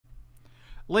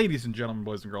Ladies and gentlemen,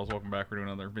 boys and girls, welcome back. We're doing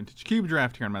another Vintage Cube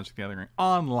Draft here on Magic the Gathering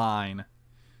Online.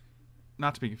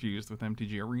 Not to be confused with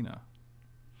MTG Arena.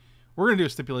 We're going to do a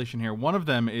stipulation here. One of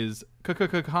them is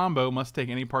combo must take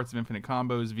any parts of infinite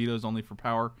combos. Vetoes only for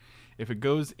power. If it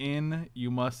goes in, you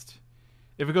must...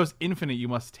 If it goes infinite, you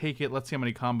must take it. Let's see how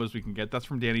many combos we can get. That's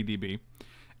from Danny DB.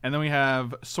 And then we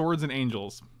have Swords and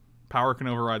Angels. Power can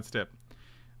override Stip.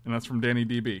 And that's from Danny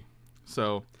DB.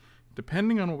 So,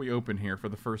 depending on what we open here for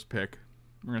the first pick...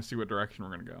 We're going to see what direction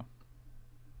we're going to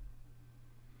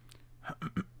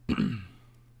go.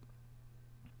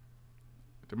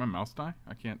 Did my mouse die?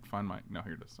 I can't find my... No,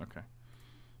 here it is. Okay.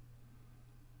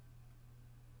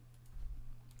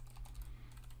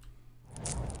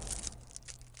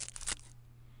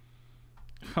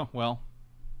 Oh, well.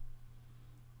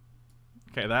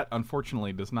 Okay, that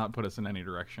unfortunately does not put us in any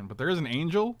direction. But there is an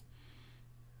angel.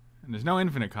 And there's no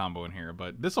infinite combo in here.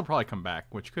 But this will probably come back,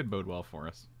 which could bode well for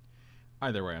us.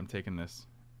 Either way, I'm taking this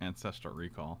Ancestral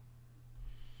Recall.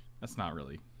 That's not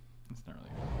really...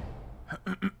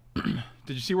 Did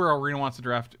you see where Arena wants to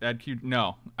draft add Q?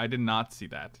 No, I did not see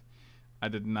that. I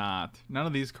did not. None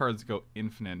of these cards go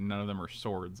infinite. None of them are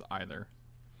swords either.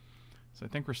 So I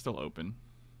think we're still open.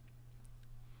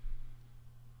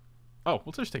 Oh,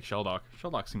 we'll just take Shelldock.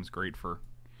 Shelldock seems great for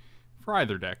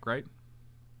either deck, right?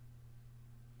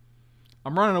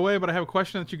 I'm running away, but I have a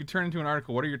question that you could turn into an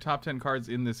article. What are your top 10 cards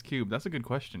in this cube? That's a good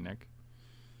question, Nick.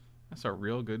 That's a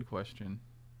real good question.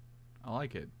 I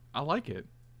like it. I like it.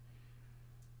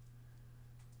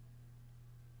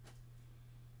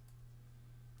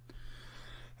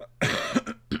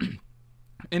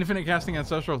 Infinite casting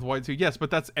Ancestral with white too. Yes,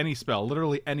 but that's any spell.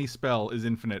 Literally any spell is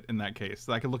infinite in that case.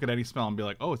 So I could look at any spell and be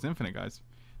like, oh, it's infinite, guys.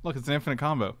 Look, it's an infinite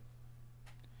combo.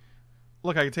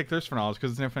 Look, I can take Thirst for Knowledge because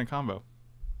it's an infinite combo.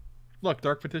 Look,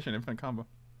 Dark Petition, infinite combo.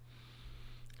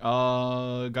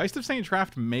 Geist of St.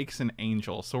 Traft makes an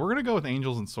angel. So we're going to go with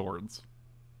Angels and Swords.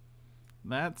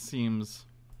 That seems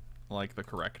like the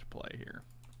correct play here.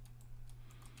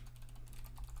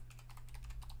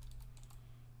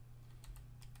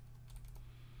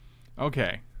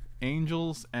 Okay.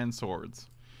 Angels and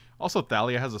Swords. Also,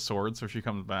 Thalia has a sword, so she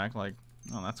comes back. Like,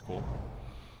 oh, that's cool.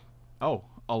 Oh,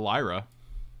 a Lyra.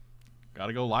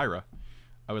 Gotta go Lyra.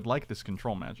 I would like this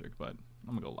control magic, but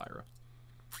I'm gonna go Lyra.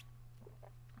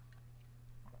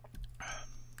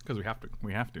 Because we have to.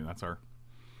 We have to. That's our...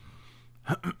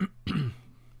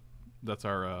 That's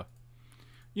our,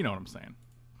 you know what I'm saying.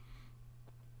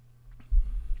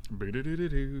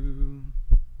 Ba-do-do-do-do.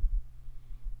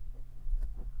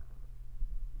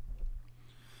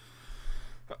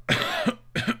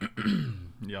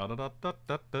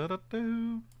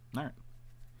 Yada-da-da-da-da-da-do. Alright.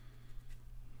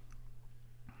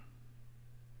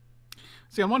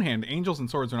 See, on one hand, Angels and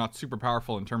Swords are not super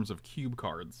powerful in terms of cube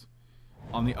cards.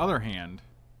 On the other hand,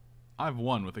 I've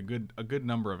won with a good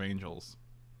number of Angels.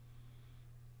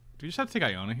 Do you just have to take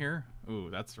Iona here? Ooh,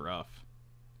 that's rough.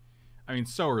 I mean,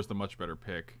 Sower is the much better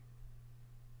pick.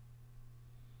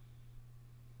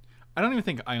 I don't even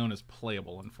think Iona's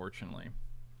playable, unfortunately.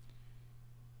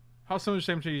 How so much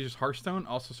damage do you use Hearthstone?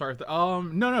 Also, sorry if the...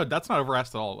 No, that's not over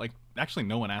asked at all. Like, actually,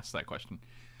 no one asked that question.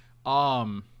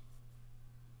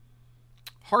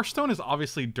 Hearthstone is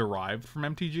obviously derived from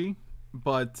MTG,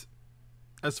 but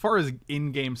as far as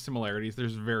in-game similarities,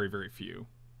 there's very, very few.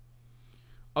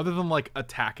 Other than, like,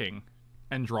 attacking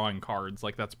and drawing cards.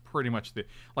 Like, that's pretty much the...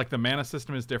 Like, the mana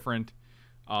system is different.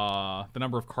 The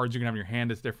number of cards you can have in your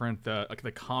hand is different.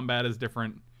 The combat is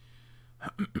different.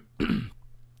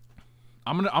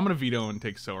 I'm gonna veto and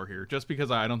take Sower here, just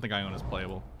because I don't think Iona's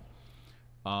playable.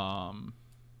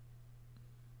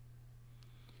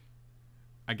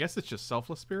 I guess it's just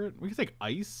Selfless Spirit. We could take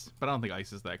Ice, but I don't think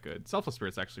Ice is that good. Selfless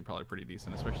Spirit's actually probably pretty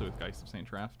decent, especially with Geist of St.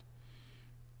 Traft.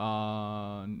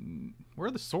 Where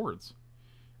are the swords?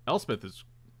 Elspeth's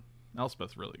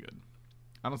really good.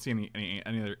 I don't see any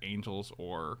other Angels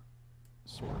or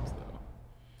Swords, though.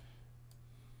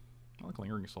 I like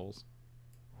Lingering Souls.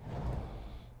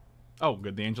 Oh,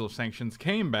 good. The Angel of Sanctions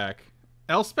came back.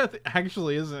 Elspeth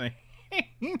actually is an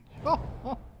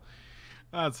angel.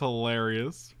 That's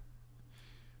hilarious.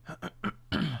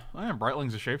 I am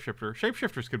Brightling's a shapeshifter.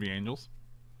 Shapeshifters could be angels.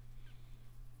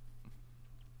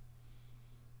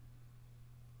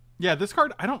 Yeah, this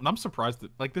card, I'm surprised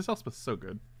that, like, this Elspeth's so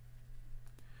good.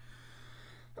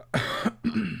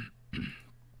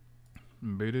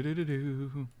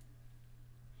 Boo-doo-doo-doo-doo.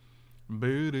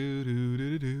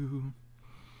 Boo-doo-doo-doo-doo.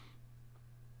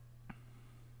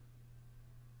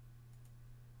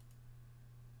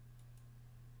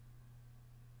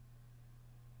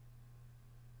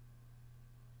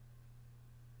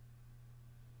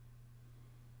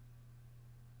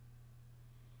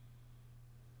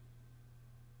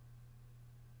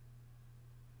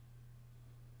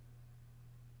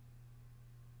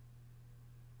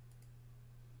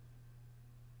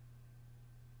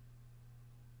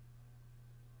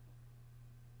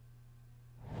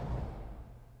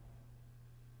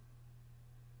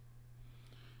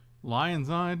 Lion's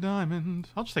Eye Diamond.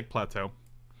 I'll just take Plateau.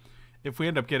 If we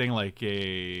end up getting like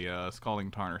a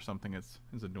Scalding Tarn or something, it's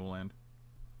a dual land.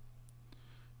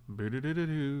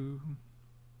 Boo-doo-doo-doo-doo.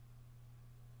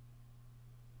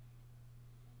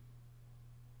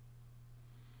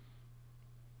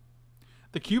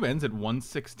 The cube ends at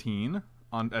 1:16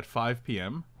 at 5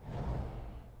 p.m.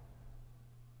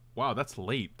 Wow, that's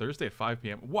late. Thursday at 5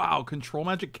 p.m. Wow, Control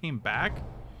Magic came back?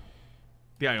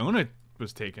 The Iona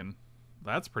was taken.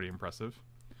 That's pretty impressive.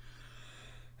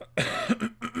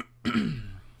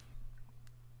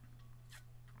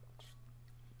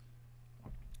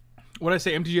 Would I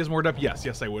say MTG has more depth? Yes,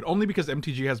 yes I would. Only because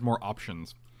MTG has more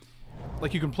options.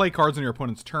 Like, you can play cards on your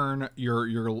opponent's turn.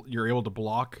 You're able to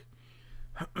block.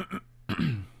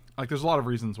 Like, there's a lot of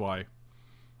reasons why.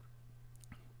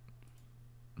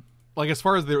 Like, as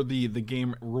far as the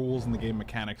game rules and the game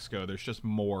mechanics go, there's just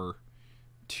more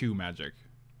to Magic.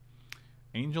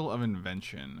 Angel of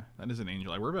Invention. That is an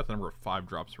angel. I worry about the number of 5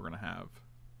 drops we're going to have.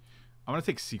 I'm going to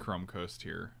take Seachrome Coast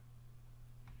here.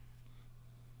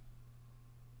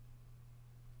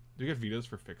 Do you get vetoes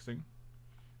for fixing?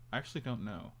 I actually don't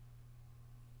know.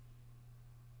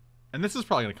 And this is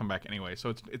probably going to come back anyway,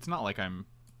 so it's not like I'm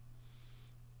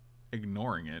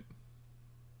ignoring it.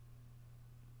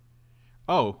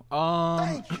 Oh,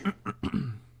 Thank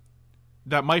you.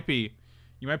 that might be...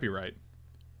 You might be right.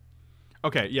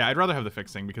 Okay, yeah, I'd rather have the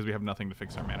fixing because we have nothing to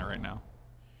fix our mana right now.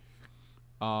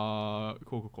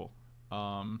 Cool.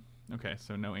 Okay,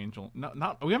 so no angel.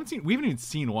 We haven't even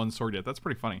seen one sword yet. That's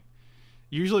pretty funny.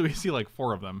 Usually we see like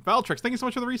 4 of them. Valtrix, thank you so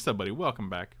much for the resub, buddy. Welcome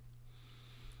back.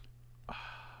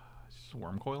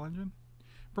 Swarm Coil Engine?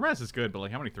 Permass is good, but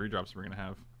like how many 3 drops are we gonna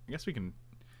have? I guess we can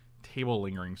table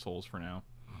Lingering Souls for now.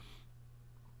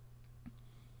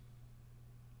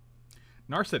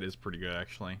 Narset is pretty good,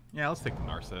 actually. Yeah, let's take the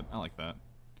Narset. I like that.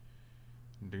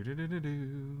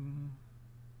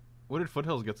 Wooded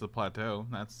Foothills gets the Plateau.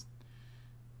 That's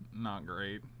not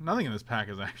great. Nothing in this pack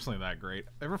is actually that great.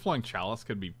 Everflowing Chalice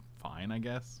could be fine, I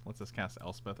guess. Let's just cast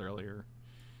Elspeth earlier.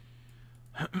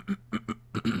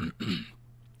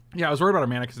 Yeah, I was worried about our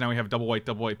mana because now we have double white,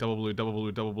 double white, double blue, double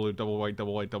blue, double blue, double white,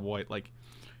 double white, double white. Like,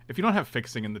 if you don't have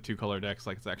fixing in the 2-color decks,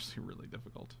 like, it's actually really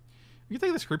difficult. You can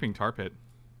take this Creeping Tar Pit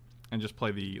and just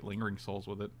play the Lingering Souls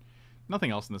with it.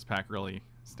 Nothing else in this pack really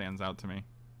stands out to me.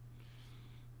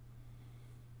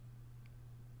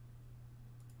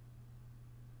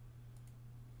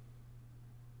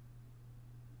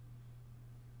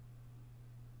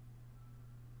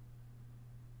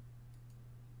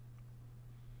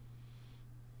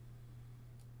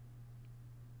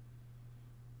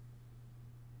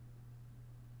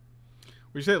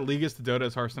 Would you say that League is to Dota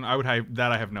as Hearthstone?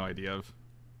 I have no idea of.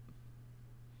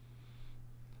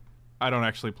 I don't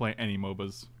actually play any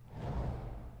MOBAs.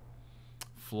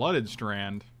 Flooded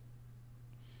Strand.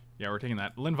 Yeah, we're taking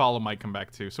that. Linvala might come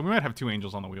back too. So we might have 2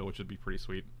 angels on the wheel, which would be pretty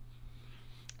sweet.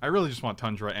 I really just want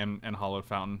Tundra and Hollowed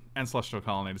Fountain and Celestial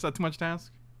Colonnade. Is that too much to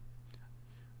ask?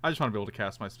 I just want to be able to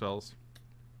cast my spells.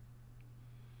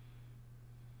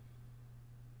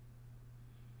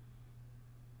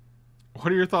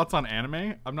 What are your thoughts on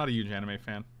anime? I'm not a huge anime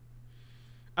fan.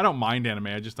 I don't mind anime,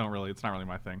 I just don't really, it's not really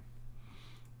my thing.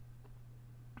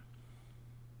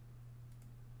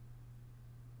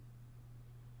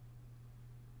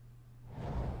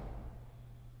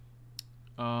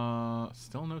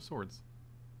 Still no swords.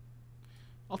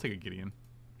 I'll take a Gideon.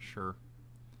 Sure.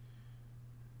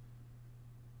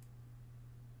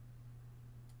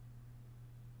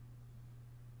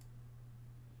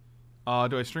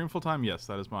 Do I stream full time? Yes,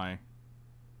 that is my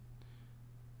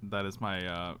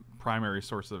primary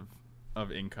source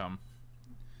of income.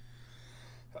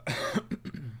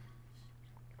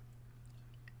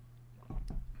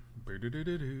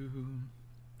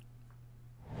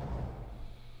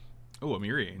 Oh,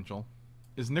 Amiri Angel.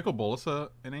 Is Nicol Bolas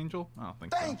an angel? I don't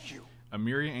think so. Thank you.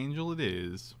 Amiri Angel it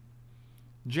is.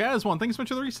 Jazz one, thanks so much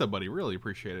for the resub, buddy. Really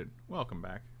appreciate it. Welcome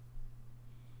back.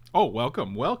 Oh,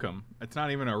 welcome. It's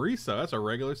not even a resub. That's a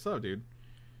regular sub, dude.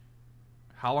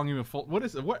 How long you been full? What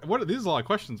is it? What? These are a lot of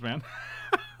questions, man.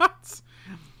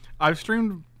 I've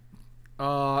streamed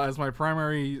as my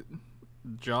primary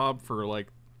job for like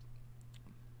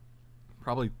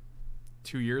probably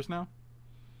 2 years now.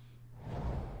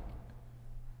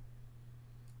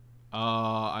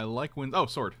 I like wins. Oh,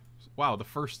 sword. Wow, the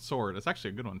first sword. It's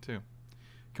actually a good one too.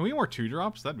 Can we get more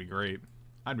 2-drops? That'd be great.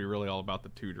 I'd be really all about the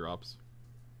 2-drops.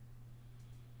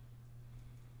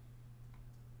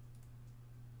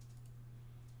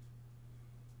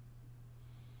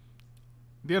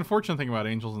 The unfortunate thing about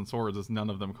angels and swords is none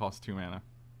of them cost 2 mana.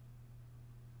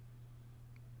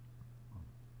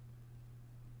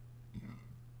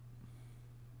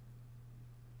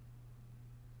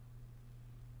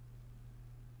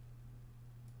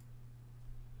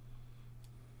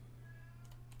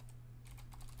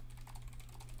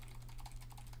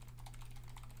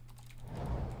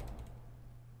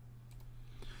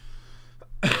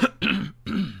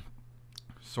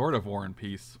 Sort of War and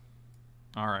Peace.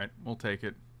 Alright, we'll take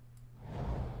it.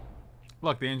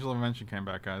 Look, the Angel of Invention came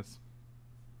back, guys.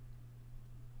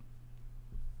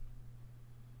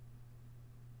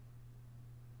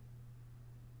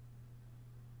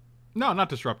 No, not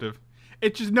disruptive.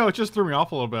 It just threw me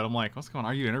off a little bit. I'm like, what's going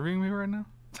on? Are you interviewing me right now?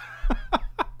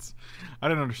 I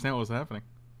didn't understand what was happening.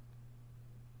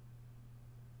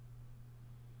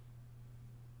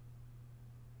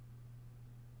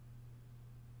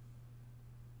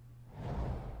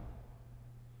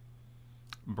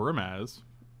 Brimaz.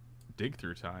 Dig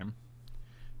through time.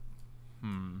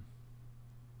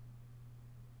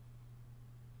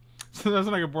 So that's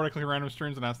when I get bored, I click random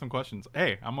streams and ask them questions.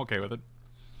 Hey, I'm okay with it.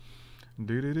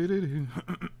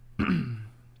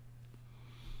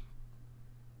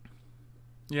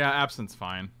 Yeah, absint's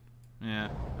fine. Yeah,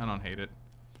 I don't hate it.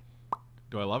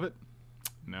 Do I love it?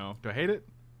 No. Do I hate it?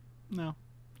 No.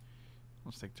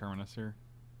 Let's take Terminus here.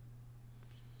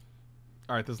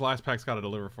 Alright, this last pack's got to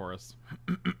deliver for us.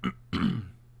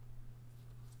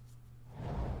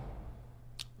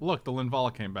 Look, the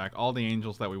Linvala came back. All the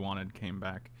angels that we wanted came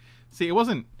back. See, it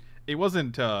wasn't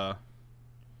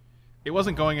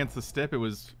going against the stip. It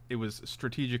was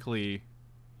strategically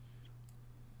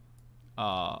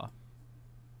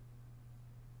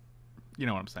you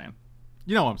know what I'm saying.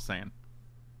 You know what I'm saying.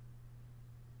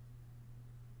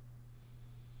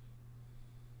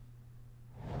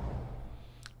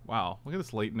 Wow, look at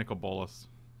this late Nicol Bolas.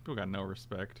 People got no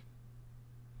respect.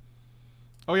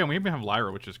 Oh yeah, we even have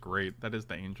Lyra, which is great. That is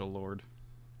the Angel Lord.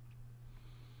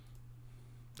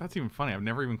 That's even funny. I've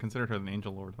never even considered her an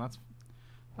Angel Lord. That's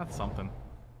something.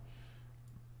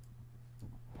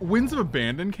 Winds of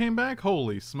Abandon came back?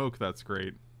 Holy smoke, that's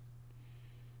great.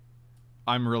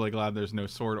 I'm really glad there's no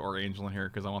sword or angel in here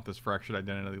because I want this fractured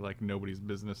identity like nobody's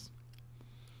business.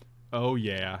 Oh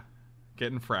yeah.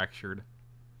 Getting fractured.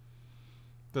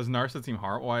 Does Narset seem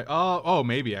hard? Why? Oh,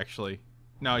 maybe actually.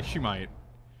 No, she might.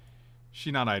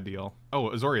 She not ideal.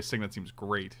 Oh, Azoria's Signet seems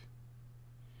great.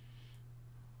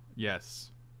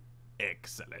 Yes.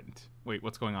 Excellent. Wait,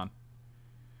 what's going on?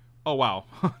 Oh, wow.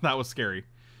 That was scary.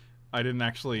 I didn't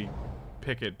actually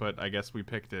pick it, but I guess we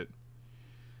picked it.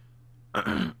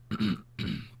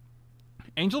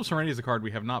 Angel of Serenity is a card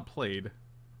we have not played.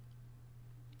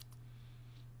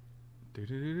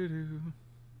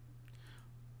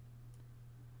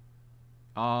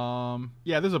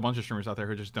 Yeah, there's a bunch of streamers out there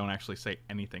who just don't actually say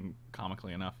anything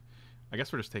comically enough. I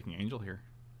guess we're just taking Angel here.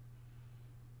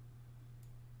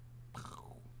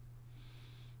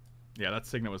 Yeah, that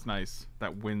Signet was nice.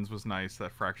 That Winds was nice.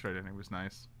 That Fractured Identity was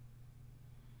nice.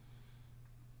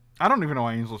 I don't even know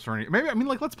why Angel of Serenity... Maybe, I mean,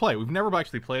 like, let's play. We've never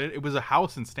actually played it. It was a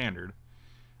house in Standard.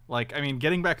 Like, I mean,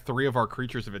 getting back 3 of our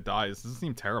creatures if it dies doesn't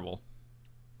seem terrible.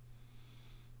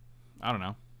 I don't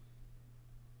know.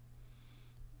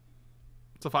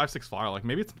 It's a 5/6 flyer. Like,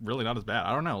 maybe it's really not as bad.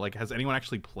 I don't know. Like, has anyone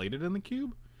actually played it in the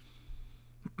cube?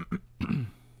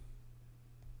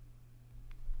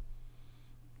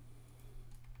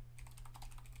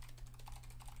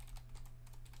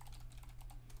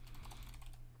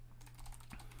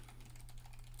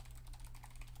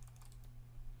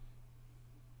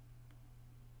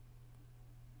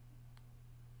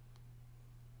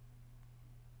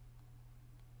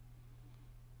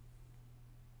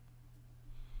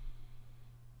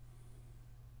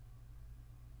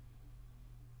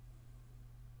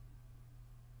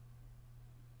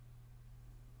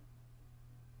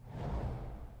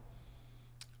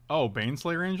 Oh,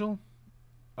 Baneslayer Angel?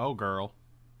 Oh, girl.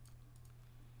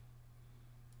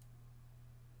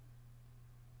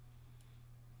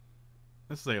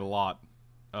 This is a lot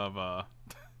of, I'm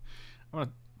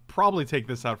gonna probably take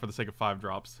this out for the sake of 5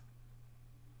 drops.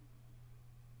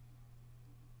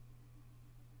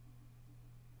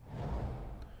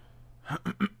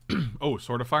 Oh,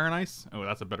 Sword of Fire and Ice? Oh,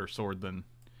 that's a better sword than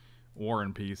War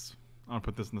and Peace. I'm gonna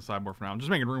put this in the sideboard for now. I'm just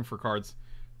making room for cards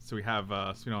so we have,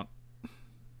 so we don't...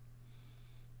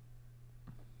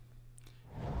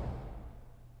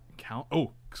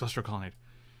 Oh, Celestial Colonnade.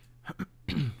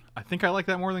 I think I like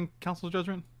that more than Council's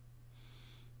Judgment.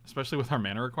 Especially with our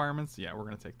mana requirements. Yeah, we're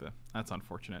going to take the... That's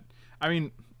unfortunate. I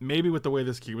mean, maybe with the way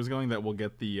this cube is going that we'll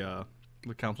get the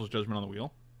Council's Judgment on the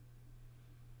wheel.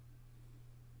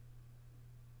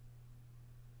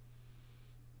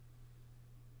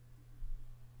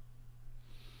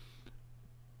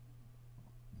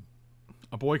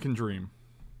 A boy can dream.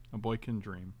 A boy can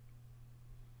dream.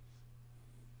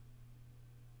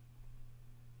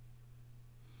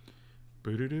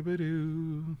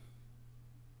 Boo-doo-doo-ba-doo.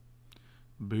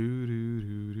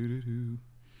 Boo-doo-doo-doo-doo-doo.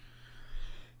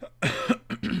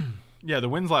 Yeah, the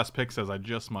Wind's last pick says I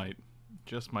just might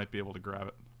be able to grab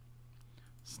it.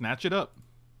 Snatch it up.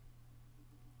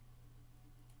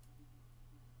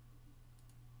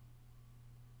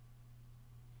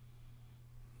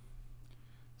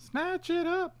 Snatch it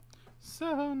up.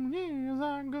 7 years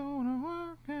I go to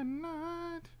work at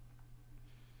night.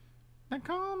 They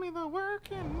call me the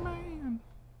working man.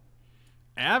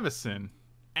 Avacyn.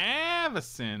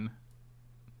 Avacyn.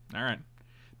 Alright.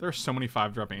 There are so many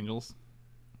 5-drop angels.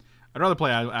 I'd rather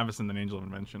play Avacyn than Angel of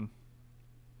Invention.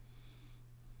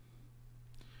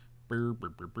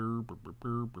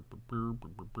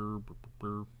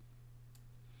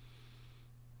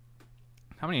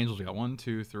 How many angels we got? 1,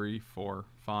 2, 3, 4,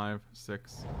 5,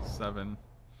 6, 7.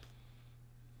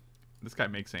 This guy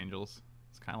makes angels.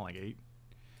 It's kind of like 8.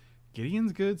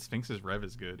 Gideon's good. Sphinx's Rev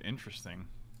is good. Interesting.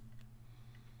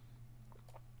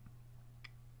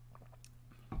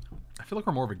 I feel like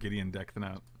we're more of a Gideon deck than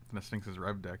a Sphinx's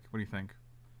Rev deck. What do you think?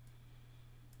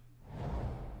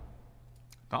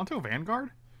 Danto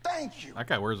Vanguard? Thank you. That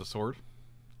guy wears a sword.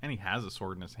 And he has a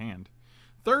sword in his hand.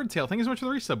 Third Tail, thank you so much for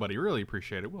the resub, buddy. Really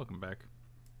appreciate it. Welcome back.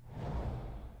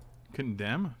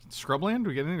 Condemn? Scrubland? Do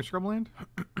we get anything with Scrubland?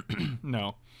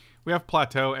 No. We have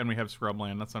Plateau and we have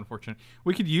Scrubland. That's unfortunate.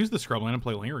 We could use the Scrubland and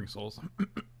play Lingering Souls.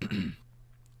 Man,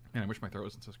 I wish my throat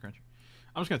wasn't so scratchy.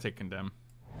 I'm just going to take Condemn.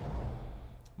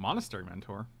 Monastery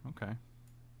Mentor. Okay.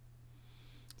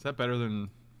 Is that better than...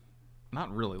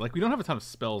 Not really. Like, we don't have a ton of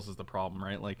spells is the problem,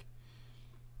 right? Like...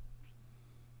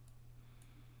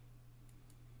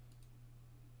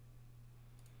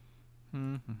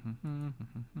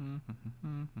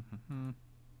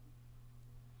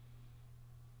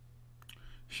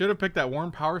 Should have picked that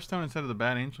Warm Power Stone instead of the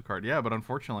Bad Angel card. Yeah, but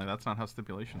unfortunately, that's not how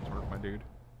stipulations work, my dude.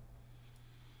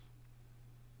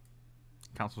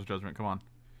 Council's Judgment, come on.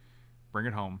 Bring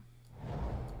it home.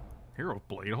 Hero of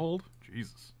Bladehold?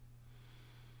 Jesus.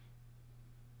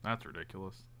 That's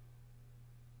ridiculous.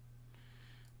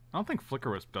 I don't think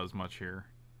Flicker Wisp does much here.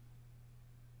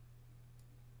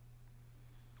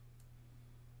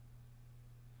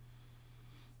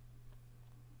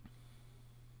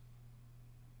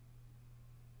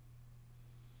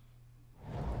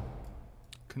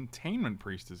 Containment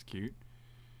Priest is cute.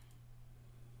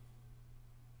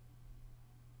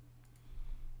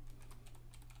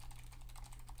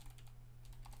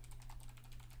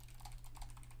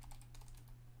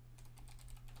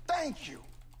 Thank you.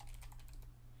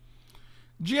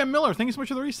 GM Miller, thank you so much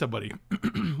for the resub, buddy.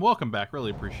 Welcome back.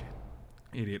 Really appreciate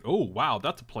it. Idiot. Oh, wow.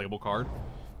 That's a playable card.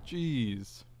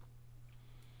 Jeez.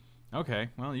 Okay.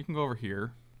 Well, you can go over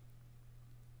here.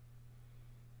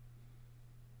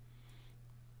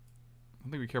 I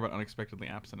don't think we care about Unexpectedly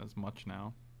Absent as much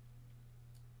now.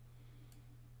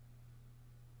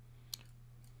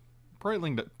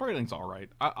 Brightling's all right.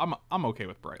 I'm okay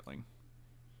with Brightling.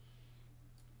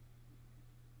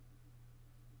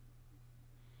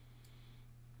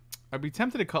 I'd be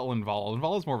tempted to cut Linvala.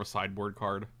 Linvala's more of a sideboard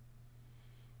card.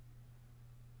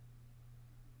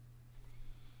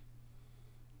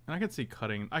 And I could see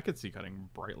cutting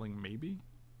Brightling maybe.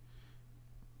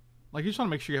 Like, you just want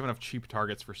to make sure you have enough cheap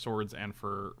targets for swords and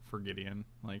for Gideon.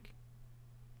 Like...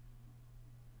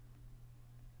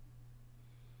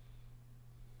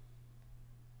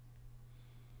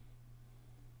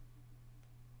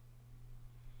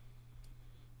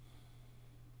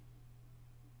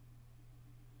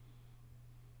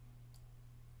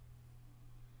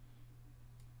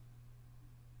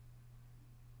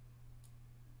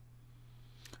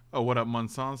 Oh, what up,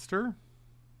 Monster?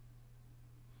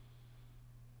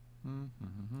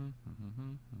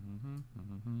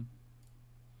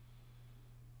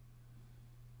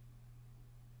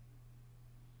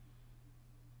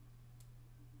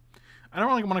 I don't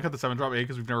really want to cut the 7-drop, A,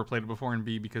 because we've never played it before, and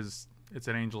B, because it's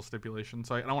an angel stipulation.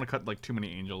 So I don't want to cut like too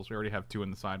many angels. We already have 2 in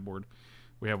the sideboard.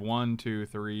 We have 1, 2,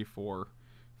 3, 4,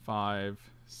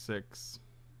 5, 6.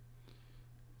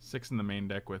 6 in the main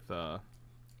deck with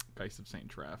Geist of Saint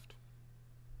Traft.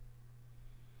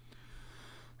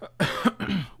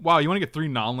 Wow, you want to get 3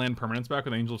 non-land permanents back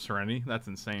with Angel of Serenity? That's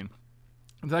insane.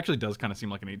 This actually does kind of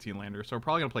seem like an 18-lander, so we're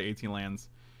probably going to play 18 lands.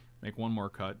 Make 1 more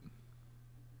cut.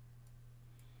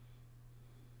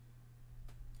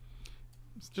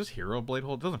 It's just Hero of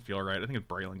Bladehold. It doesn't feel right. I think it's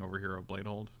Brailing over Hero of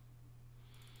Bladehold.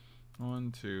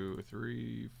 1, 2,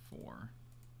 3, 4.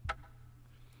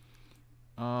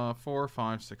 4,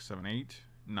 5, 6, 7, 8,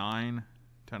 9,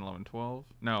 10, 11, 12.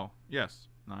 No. Yes.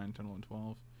 9, 10, 11,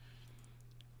 12.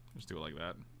 Just do it like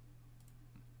that.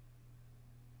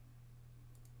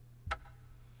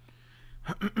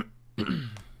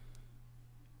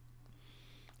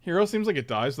 Hero seems like it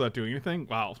dies without doing anything.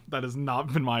 Wow, that has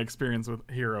not been my experience with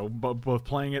Hero, both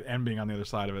playing it and being on the other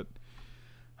side of it.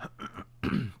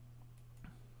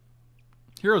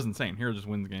 Hero's insane. Hero just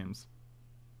wins games.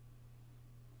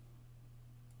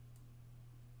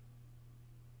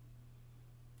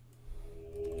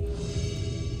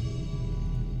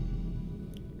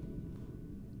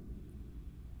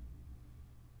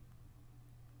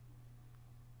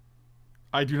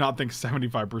 I do not think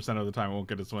 75% of the time it won't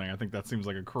get a swing. I think that seems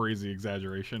like a crazy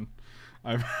exaggeration.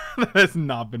 That has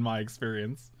not been my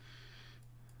experience.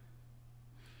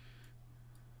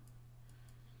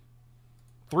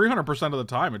 300% of the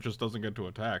time, it just doesn't get to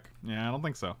attack. Yeah, I don't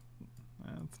think so.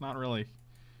 It's not really.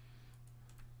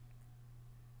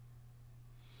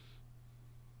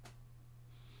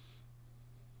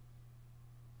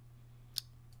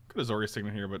 Could have Zori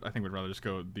Signet here, but I think we'd rather just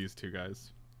go with these two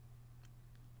guys.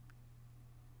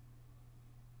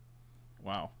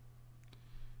 Wow.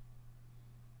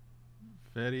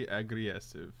 Very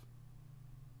aggressive.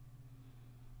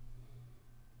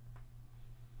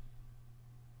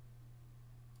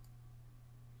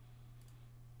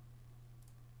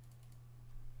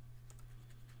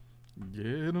 Get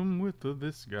him with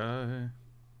this guy.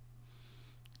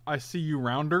 I see you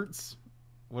rounderts.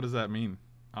 What does that mean?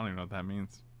 I don't even know what that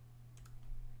means.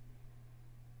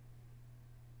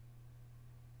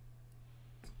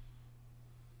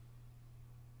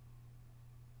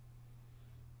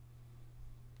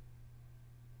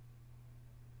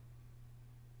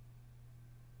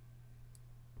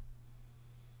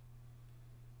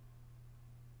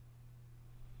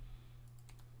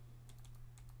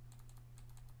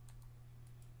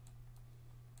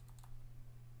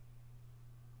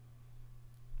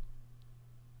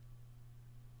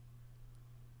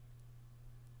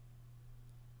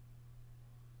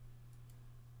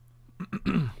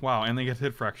 Wow, and they get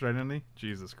hit fractured identity?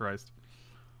 Jesus Christ.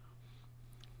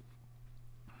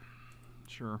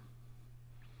 Sure.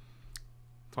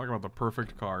 Talk about the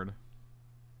perfect card.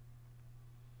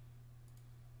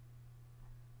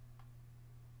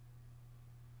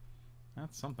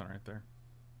 That's something right there.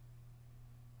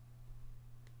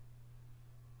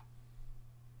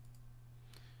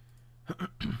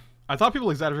 I thought people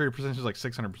exaggerated percentages like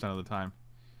 600% of the time.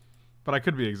 But I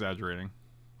could be exaggerating.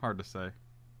 Hard to say.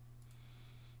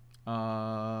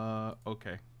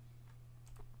 Okay.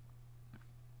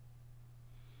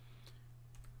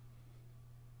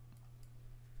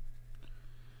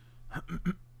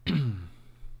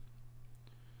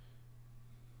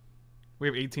 We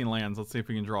have 18 lands. Let's see if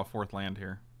we can draw a fourth land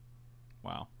here.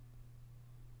 Wow.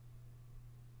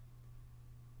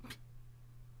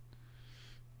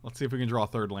 Let's see if we can draw a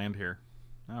third land here.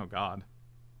 Oh, God.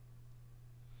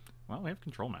 Well, we have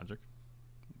control magic,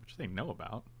 which they know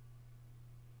about.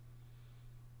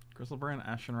 Grizzlebrand,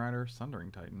 Ashen Rider,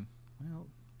 Sundering Titan. Well,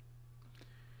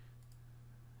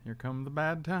 here come the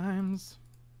bad times.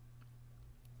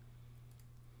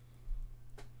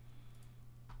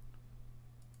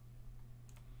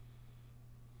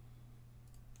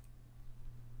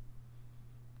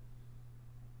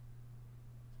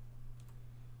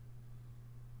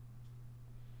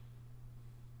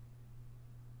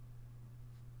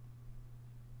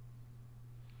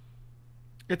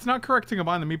 It's not correct to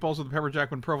combine the meatballs with the pepper jack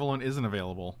when provolone isn't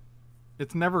available.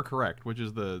 It's never correct, which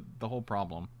is the whole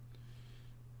problem.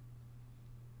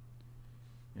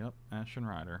 Yep, Ashen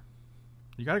Rider.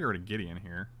 You gotta get rid of Gideon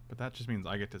here, but that just means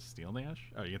I get to steal the Ash?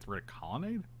 Oh, you get rid of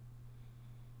Colonnade?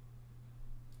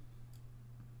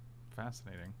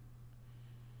 Fascinating.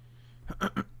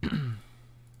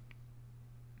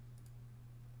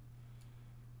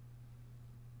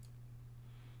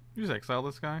 You just exile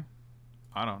this guy?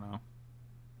 I don't know.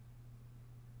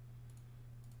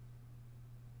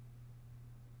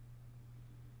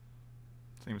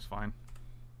 Seems fine.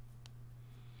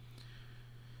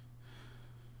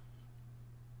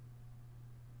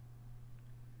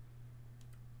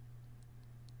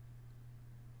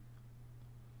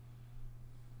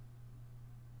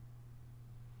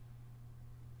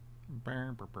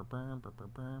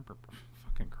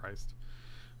 Fucking Christ.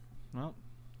 Well,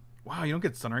 wow, you don't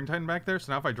get Sundering Titan back there?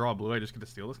 So now if I draw a blue, I just get to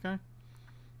steal this guy?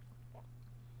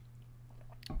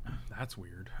 That's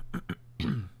weird.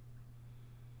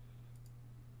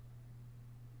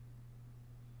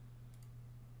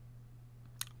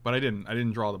 But I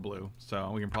didn't draw the blue, so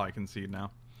we can probably concede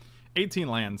now. 18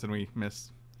 lands and we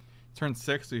miss. Turn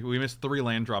 6, we missed 3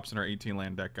 land drops in our 18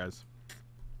 land deck, guys.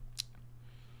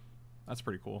 That's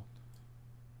pretty cool.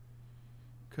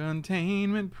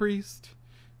 Containment Priest.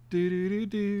 Do do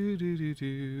do do do do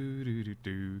do do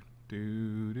do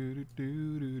do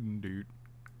do do do.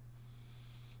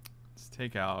 Let's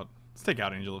take out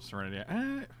Angel of Serenity.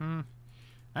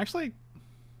 Actually,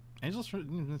 Angel of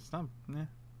Serenity, it's not.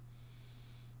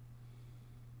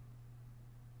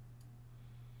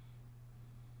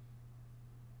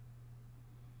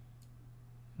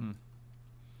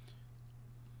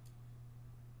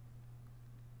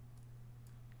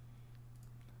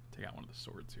 Take out one of the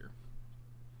swords here.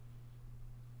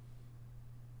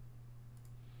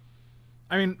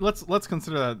 I mean, let's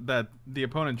consider that the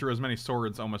opponent drew as many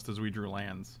swords almost as we drew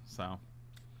lands, so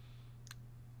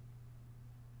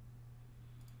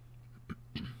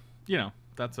you know,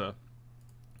 that's a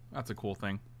cool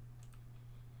thing.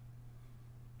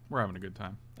 We're having a good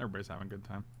time. Everybody's having a good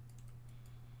time.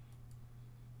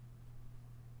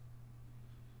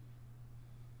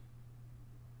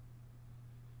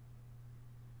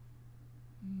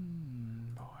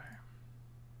 Boy.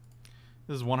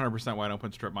 This is 100% why I don't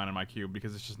put strip mine in my cube,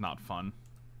 because it's just not fun.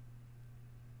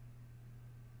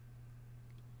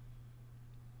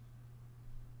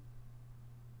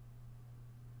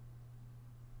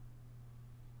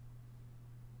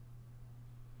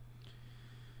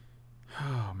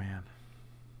 Oh, man.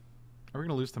 Are we going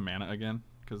to lose to mana again?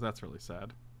 Because that's really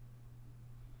sad.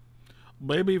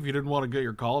 Maybe if you didn't want to get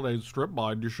your Colonnade strip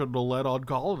mined, you shouldn't have let on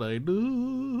Colonnade.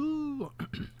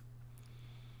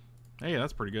 Hey,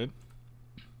 that's pretty good.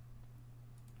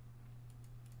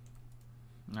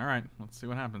 Alright, let's see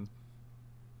what happens.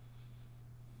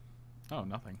 Oh,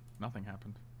 nothing. Nothing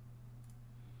happened.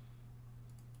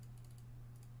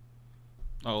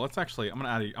 Oh, let's actually... I'm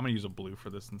gonna use a blue for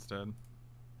this instead.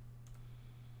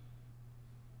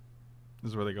 This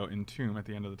is where they go Entomb at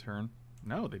the end of the turn.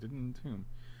 No, they didn't Entomb.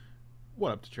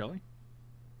 What up to Jelly?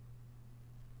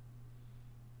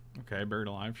 Okay, Buried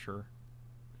Alive, sure.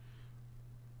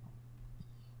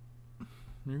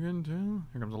 You're getting two?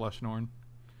 Here comes a Leshnorn.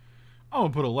 I'm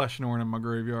gonna put a Leshnorn in my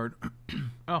graveyard.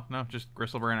 Oh, no, just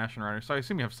Gristlebear and Ashen Rider. So I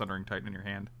assume you have Sundering Titan in your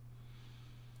hand.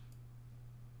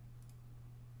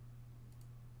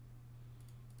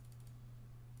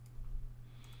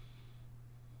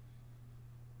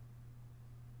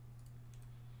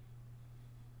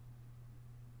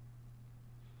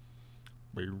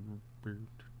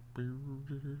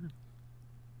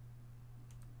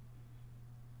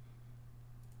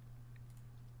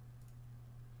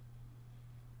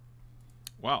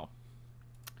 Wow.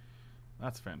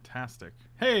 That's fantastic.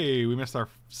 Hey, we missed our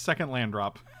second land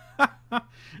drop.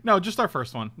 No, just our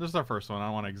first one. This is our first one. I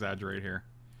don't want to exaggerate here.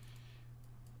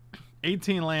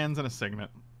 18 lands and a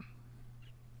Signet.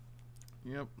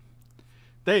 Yep.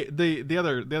 The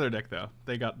other deck though,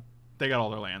 they got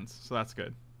all their lands, so that's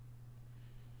good.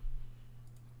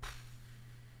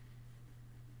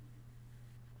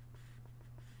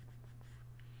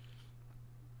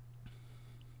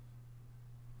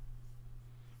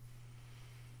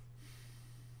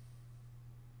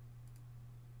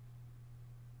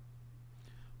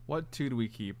 What two do we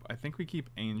keep? I think we keep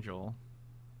Angel.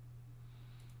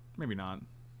 Maybe not.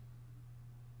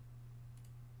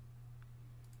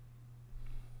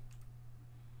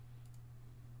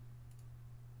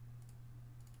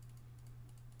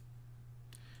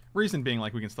 Reason being,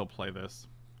 like, we can still play this.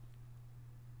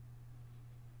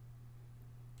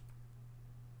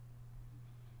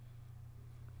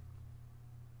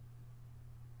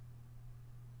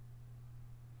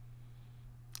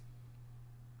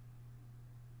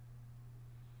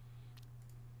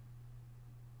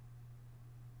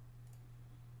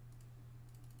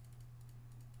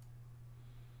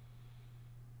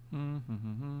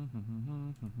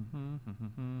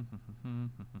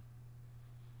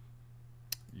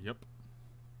 Yep.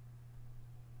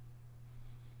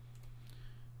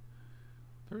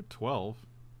 They're at 12.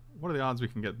 What are the odds we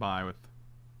can get by with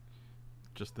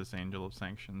just this Angel of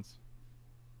Sanctions?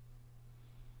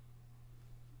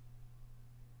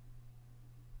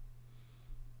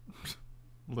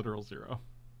 Literal 0.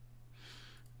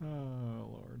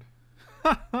 Oh, Lord.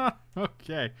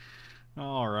 Okay.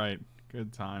 All right.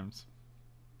 Good times.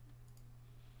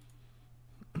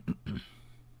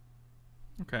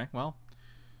 Okay, well.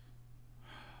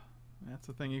 That's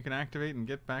the thing you can activate and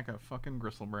get back a fucking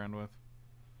Gristlebrand with.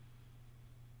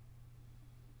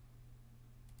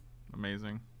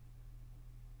 Amazing.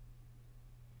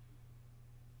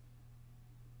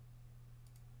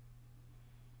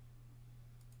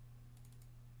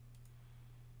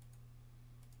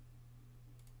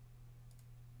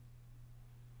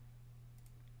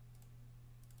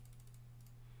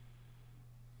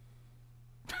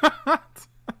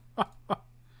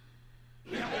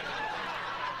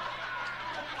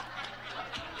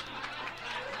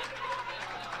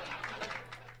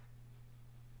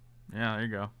 Yeah, there you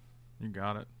go. You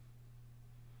got it.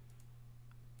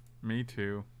 Me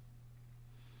too.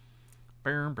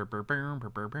 Ooh,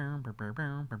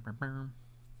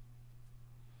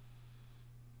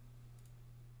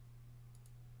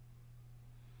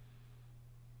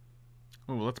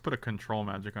 let's put a control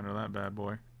magic under that bad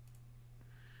boy.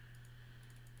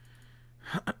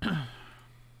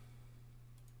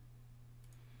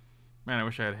 Man, I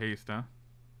wish I had haste, huh?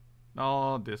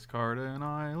 I'll discard an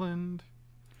island.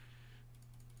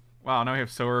 Wow, now we have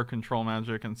Sower, Control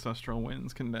Magic, Ancestral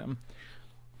Winds, Condemn.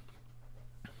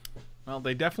 Well,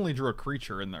 they definitely drew a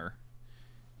creature in their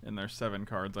 7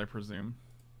 cards, I presume.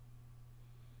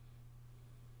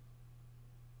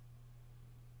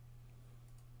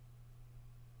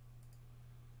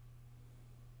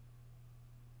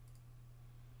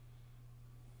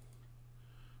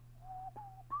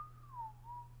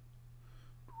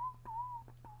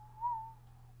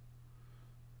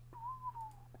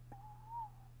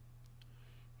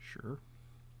 Sure.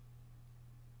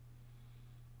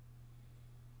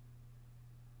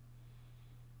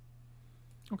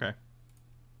 Okay.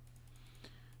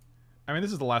 I mean,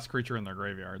 this is the last creature in their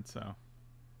graveyard, so.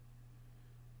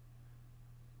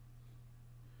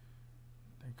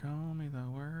 They call me the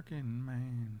working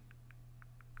man.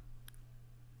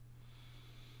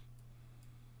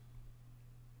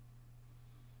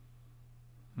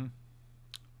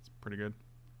 It's pretty good.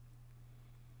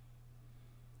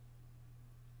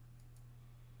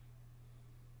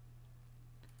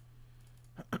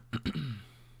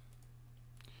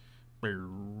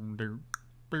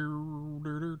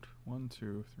 One,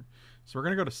 two, three. So we're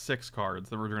gonna go to 6 cards.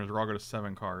 Then we're gonna draw go to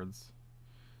 7 cards.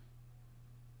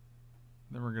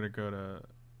 Then we're gonna go to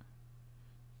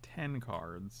 10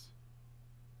 cards.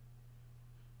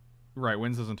 Right,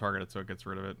 wins doesn't target it, so it gets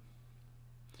rid of it.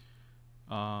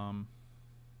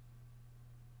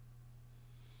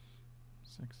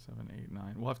 6, 7, 8,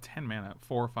 9. We'll have 10 mana.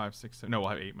 4, 5, 6, 7. No, we'll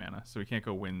have 8 mana. So we can't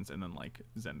go wins and then like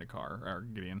Zendikar or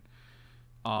Gideon.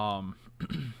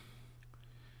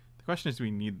 The question is, do we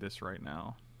need this right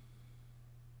now?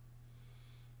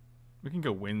 We can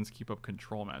go wins, keep up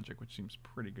control magic, which seems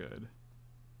pretty good.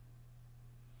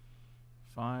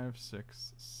 5,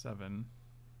 6, 7.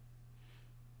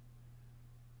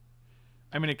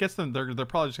 I mean, it gets them. They're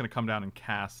probably just gonna come down and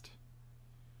cast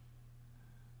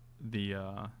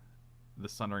the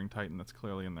Sundering Titan that's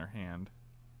clearly in their hand.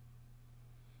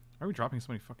 Why are we dropping so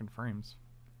many fucking frames?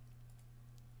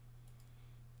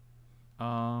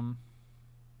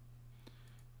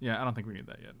 Yeah, I don't think we need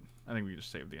that yet. I think we just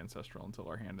save the Ancestral until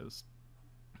our hand is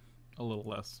a little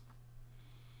less.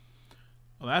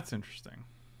 Well, that's interesting.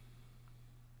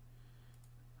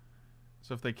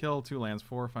 So if they kill 2 lands,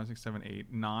 4, 5, 6, 7,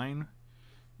 8, 9.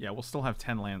 Yeah, we'll still have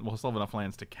 10 lands. We'll still have enough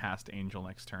lands to cast Angel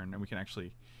next turn, and we can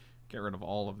actually get rid of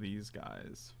all of these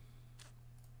guys.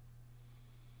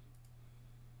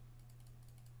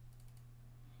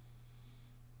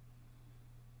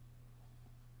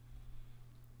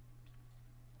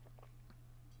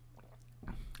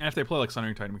 And if they play like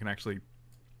Sundering Titan, we can actually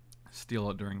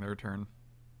steal it during their turn.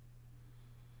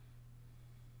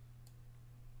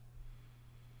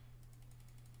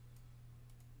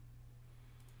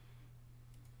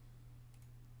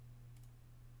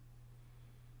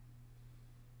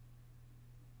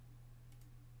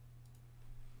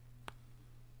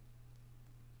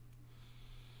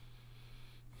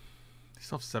 They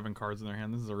still have 7 cards in their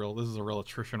hand. This is a real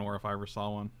attrition war if I ever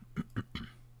saw one.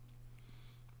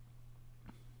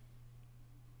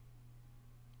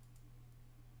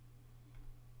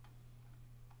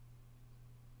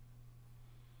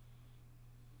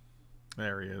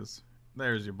 There he is.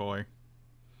 There's your boy.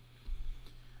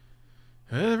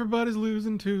 Everybody's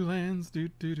losing 2 lands. Do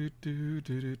do do do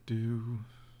do do do.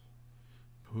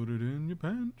 Put it in your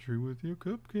pantry with your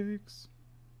cupcakes.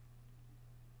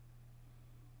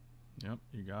 Yep,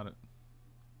 you got it.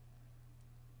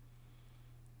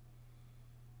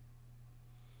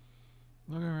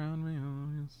 Look around me, oh,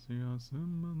 you see how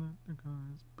simple that the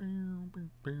guys.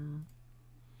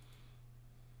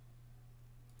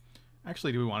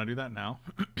 Actually, do we want to do that now?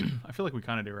 I feel like we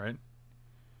kind of do, right?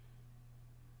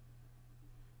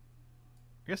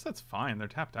 I guess that's fine. They're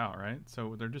tapped out, right?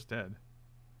 So they're just dead.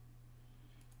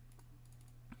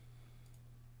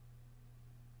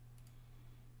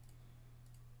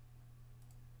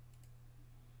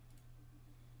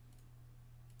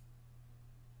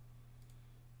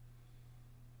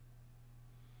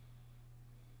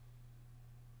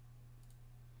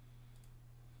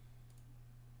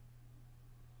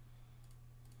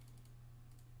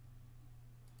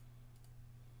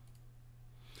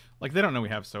 Like, they don't know we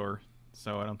have Sower,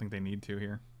 so I don't think they need to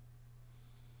here.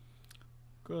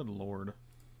 Good lord.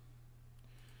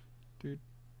 I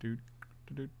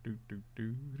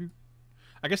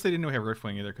guess they didn't know we have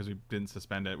Riftwing either because we didn't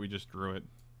suspend it. We just drew it.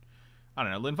 I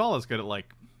don't know. Linvala's good at,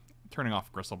 like, turning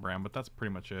off Gristlebrand, but that's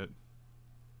pretty much it.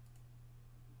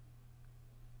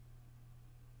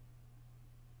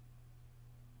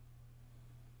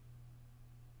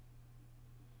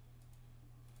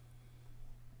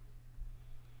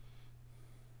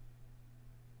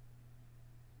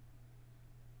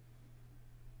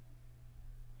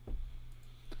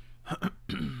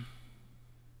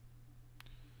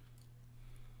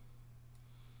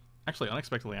 Actually,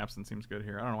 Unexpectedly Absent seems good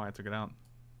here. I don't know why I took it out.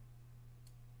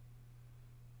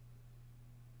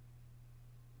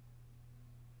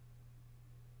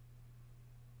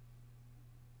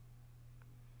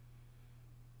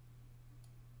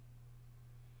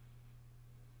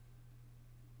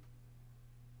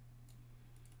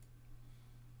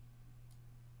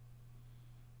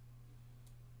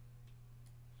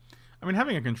 I mean,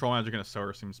 having a control magic and a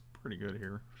sower seems pretty good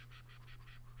here.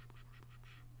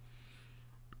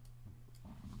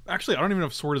 Actually, I don't even know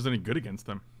if sword is any good against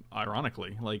them.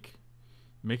 Ironically, like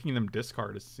making them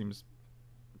discard seems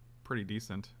pretty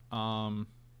decent. Yeah,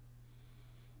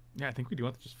 I think we do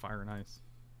want to just fire and ice.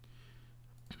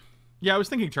 Yeah, I was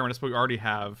thinking Terminus, but we already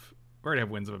have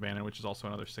Winds of Abandon, which is also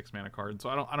another 6 mana card. So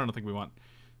I don't think we want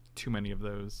too many of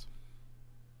those.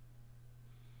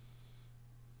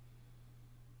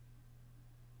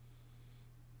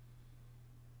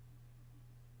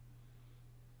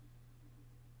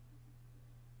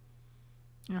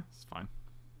 Yeah, it's fine.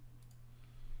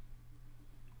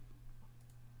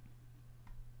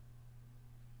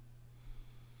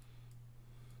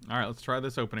 All right, let's try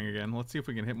this opening again. Let's see if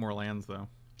we can hit more lands, though.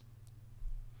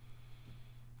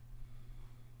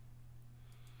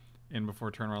 And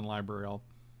before turnaround library, I'll...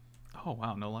 Oh,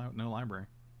 wow, no library.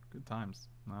 Good times.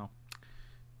 No.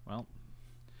 Well.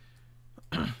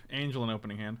 Angel in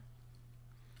opening hand.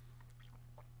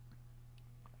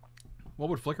 What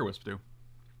would Flicker Wisp do?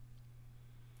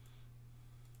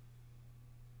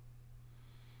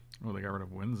 Oh, they got rid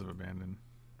of Winds of Abandon.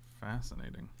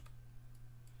 Fascinating.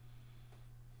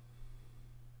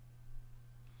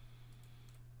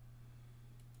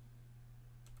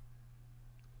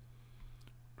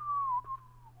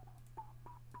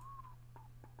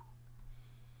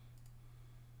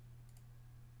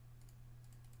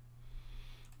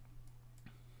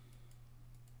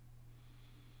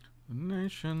 The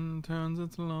nation turns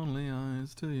its lonely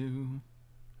eyes to you.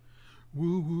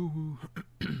 Woo woo woo.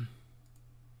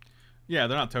 Yeah,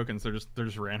 they're not tokens. They're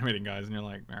just reanimating guys, and you're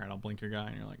like, all right, I'll blink your guy,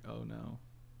 and you're like, oh no,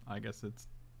 I guess it's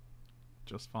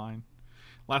just fine.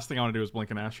 Last thing I want to do is blink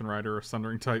an Ashen Rider or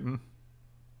Sundering Titan.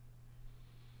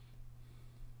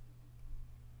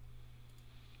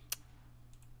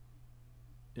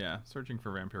 Yeah, searching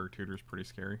for Vampiric Tutor is pretty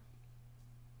scary.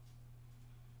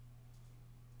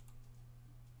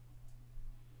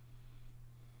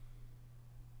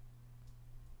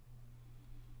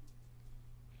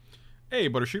 Hey,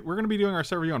 Buttershoot, we're going to be doing our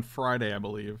set review on Friday, I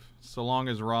believe. So long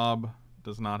as Rob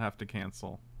does not have to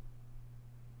cancel.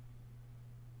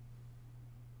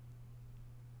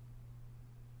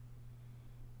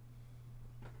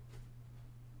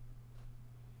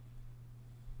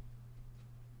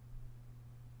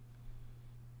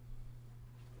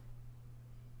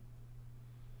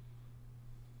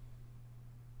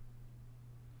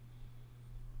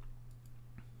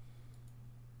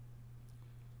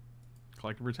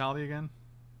 Collective Brutality again?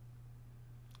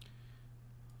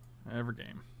 Every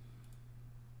game.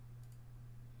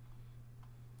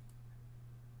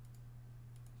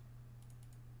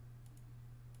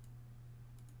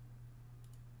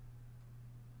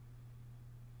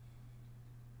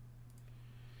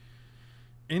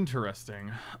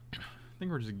 Interesting. I think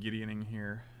we're just Gideoning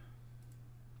here.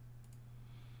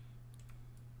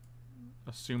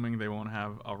 Assuming they won't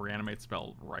have a reanimate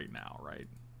spell right now, right?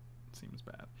 Seems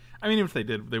bad. I mean, even if they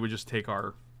did, they would just take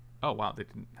our... Oh, wow, they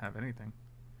didn't have anything.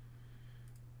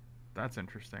 That's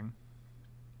interesting.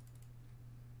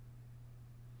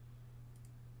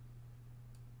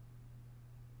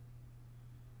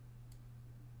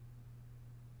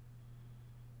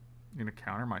 You gonna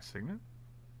counter my Signet?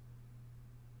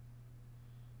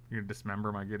 You gonna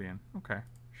dismember my Gideon? Okay,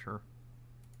 sure.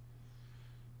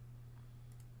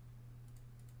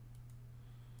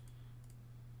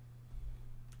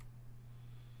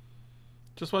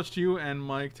 Just watched you and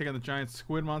Mike take on the giant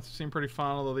squid monster. Seemed pretty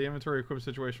fun, although the inventory equipment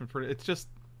situation was pretty... It's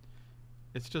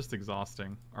just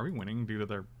exhausting. Are we winning due to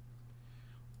their...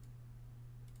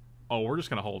 Oh, we're just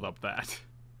gonna hold up that.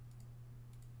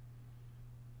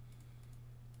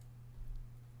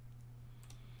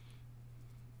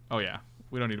 Oh yeah,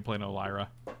 we don't need to play no Lyra.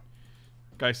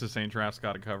 Geist of St. Traft's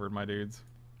got it covered, my dudes.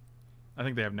 I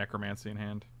think they have Necromancy in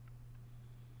hand.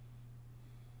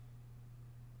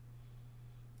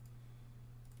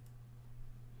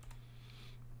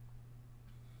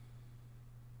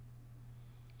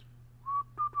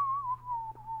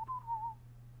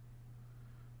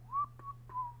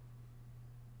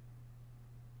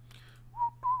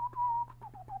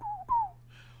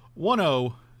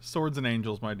 One-0, Swords and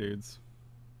Angels, my dudes.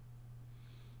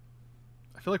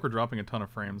 I I feel like we're dropping a ton of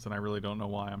frames, and I really don't know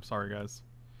why. I'm sorry, guys.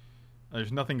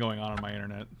 There's nothing going on my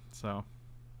internet, so...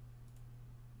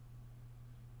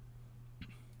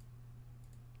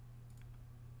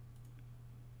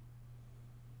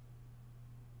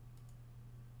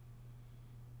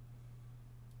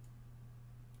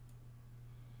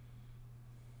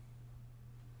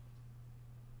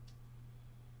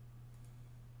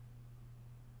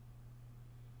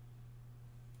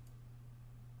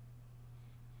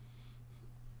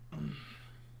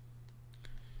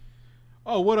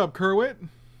 Oh, what up, Kerwit?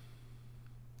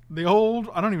 The old...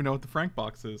 I don't even know what the Frank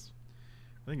box is.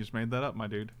 I think you just made that up, my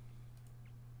dude.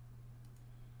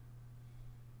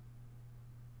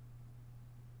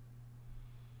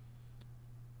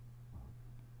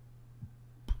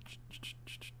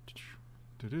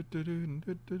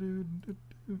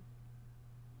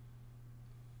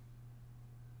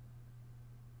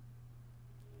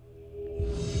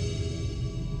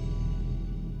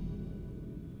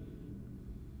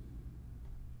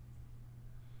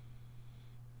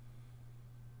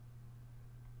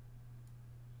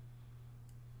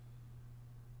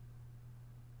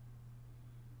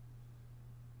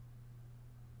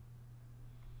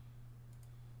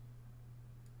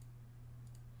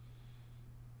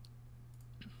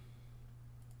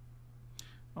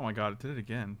 Oh my god, it did it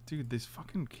again. Dude, these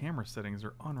fucking camera settings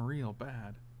are unreal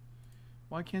bad.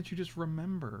 Why can't you just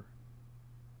remember?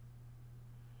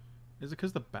 Is it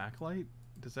because the backlight?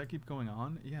 Does that keep going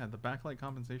on? Yeah, the backlight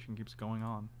compensation keeps going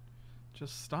on.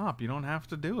 Just stop. You don't have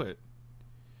to do it.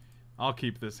 I'll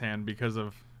keep this hand because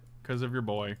of your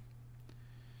boy.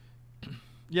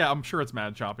 Yeah, I'm sure it's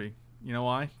mad choppy. You know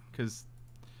why? Because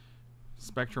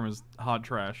Spectrum is hot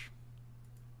trash.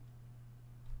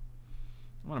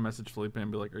 I want to message Felipe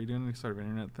and be like, are you doing any sort of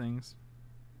internet things?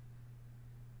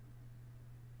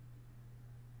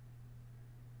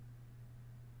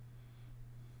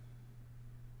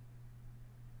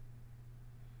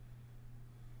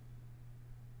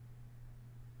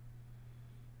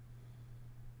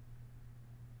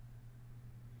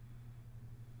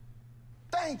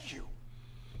 Thank you.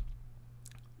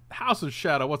 House of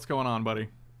Shadow, what's going on, buddy?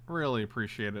 Really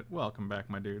appreciate it. Welcome back,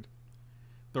 my dude.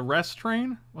 The rest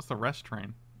train? What's the rest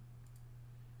train?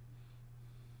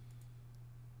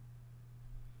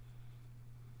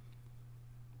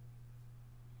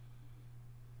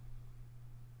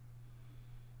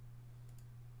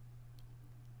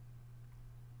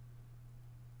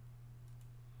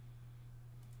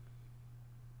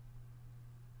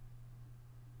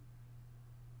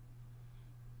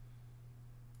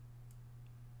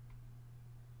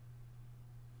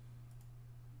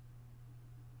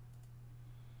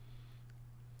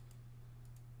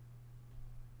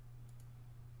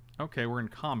 Okay, we're in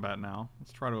combat now.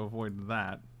 Let's try to avoid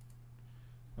that.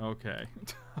 Okay.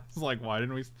 I was like, why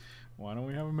don't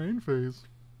we have a main phase?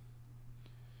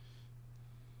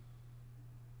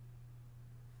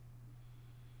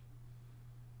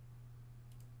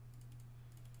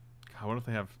 God, what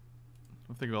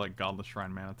if they go like Godless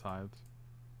Shrine Mana Tithe?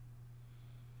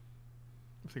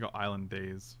 What if they go Island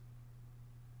Days?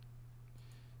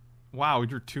 Wow, we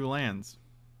drew 2 lands.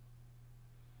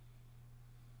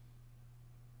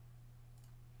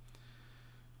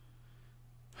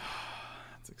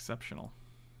 That's exceptional.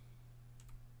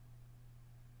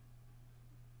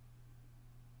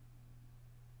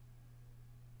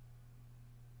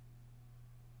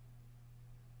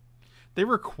 They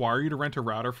require you to rent a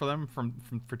router for them for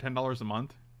 $10 a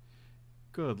month?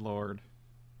 Good lord.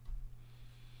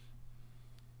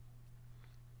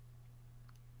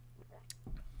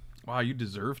 Wow, you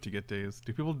deserve to get days.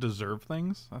 Do people deserve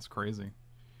things? That's crazy.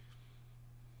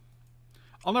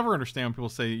 I'll never understand when people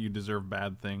say you deserve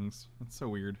bad things. That's so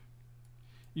weird.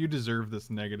 You deserve this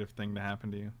negative thing to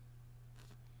happen to you.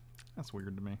 That's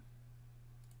weird to me.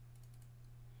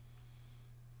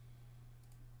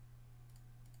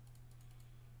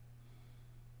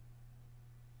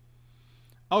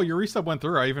 Oh, your resub went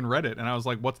through. I even read it, and I was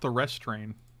like, what's the rest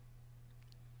train?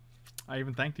 I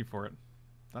even thanked you for it.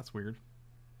 That's weird.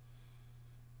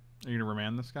 Are you going to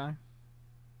remand this guy?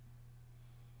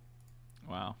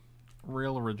 Wow.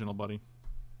 Real original, buddy.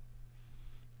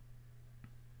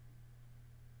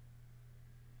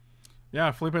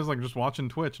 Yeah, Felipe's like just watching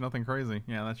Twitch. Nothing crazy.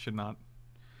 Yeah, that should not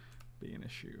be an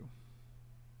issue.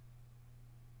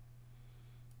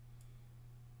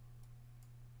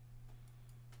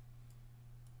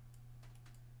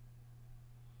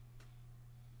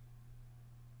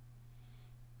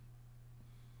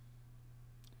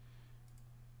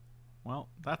 Well,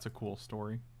 that's a cool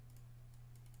story.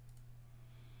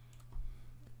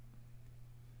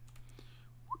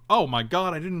 Oh my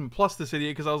god, I didn't even plus this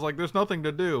idiot because I was like, there's nothing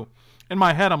to do. In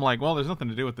my head, I'm like, well, there's nothing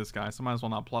to do with this guy, so might as well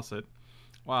not plus it.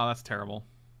 Wow, that's terrible.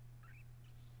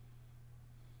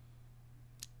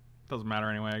 Doesn't matter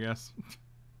anyway, I guess.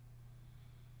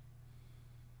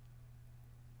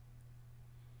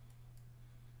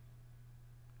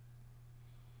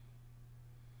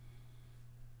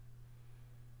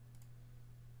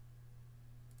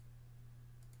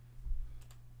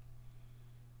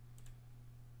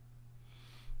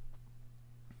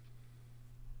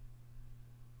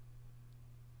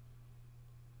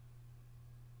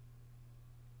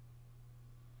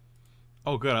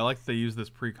 Oh, good. I like that they use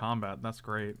this pre-combat. That's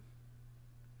great.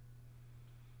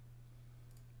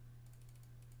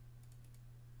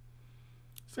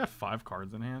 He's got 5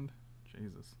 cards in hand.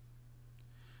 Jesus.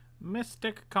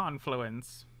 Mystic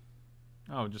Confluence.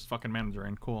 Oh, just fucking mana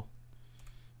drain. Cool.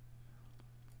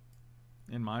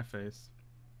 In my face.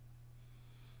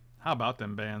 How about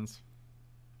them bans?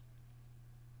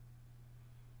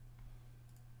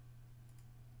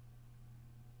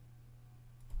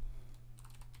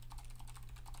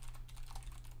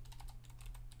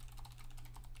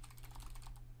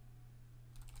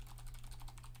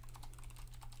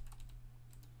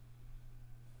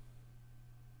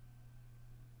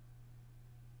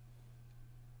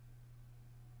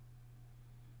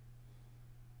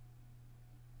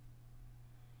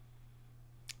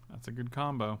 That's a good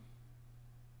combo.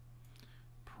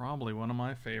 Probably one of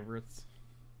my favorites.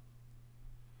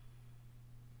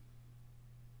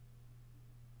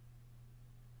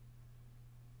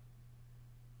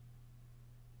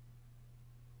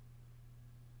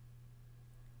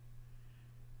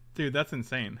 Dude, that's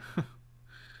insane.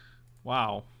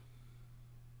 Wow.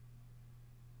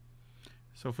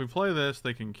 So if we play this,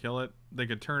 they can kill it. They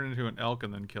could turn into an elk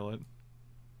and then kill it.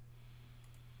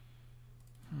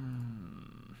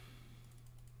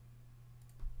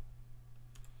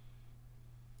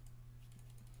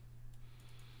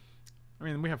 I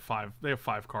mean, we have 5. They have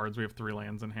 5 cards. We have 3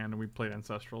 lands in hand, and we played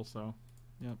Ancestral, so...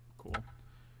 Yep, cool.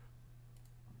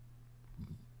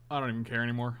 I don't even care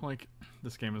anymore. Like,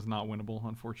 this game is not winnable,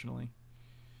 unfortunately.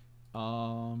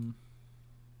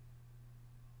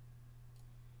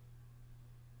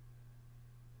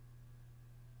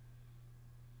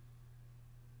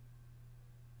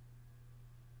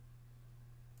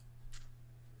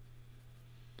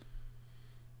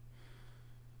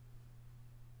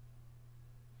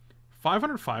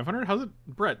 500, 500? How's it,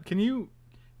 Brett? Can you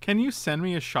send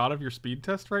me a shot of your speed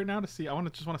test right now to see? I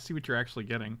just want to see what you're actually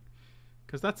getting,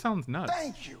 because that sounds nuts.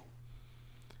 Thank you.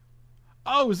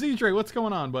 Oh, Zdre, what's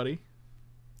going on, buddy?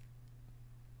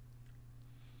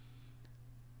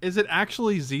 Is it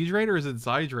actually Zdrate or is it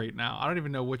Zydrate now? I don't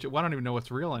even know which. I don't even know what's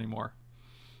real anymore.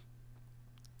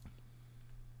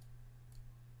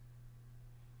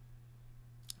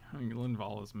 I mean,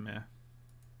 Linval is meh.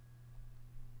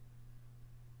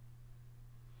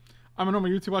 I'm a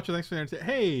normal YouTube watcher. Thanks for the entertainment.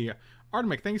 Hey,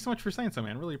 Artemic, thank you so much for saying so,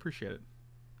 man. Really appreciate it.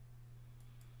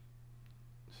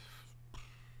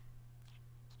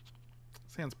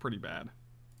 This hand's pretty bad.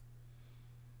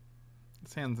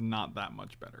 This hand's not that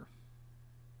much better.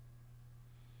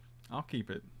 I'll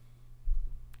keep it.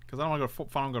 Because I don't want to go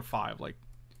to, I don't go to 5. Like,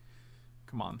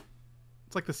 come on.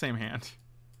 It's like the same hand.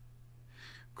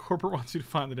 Corporate wants you to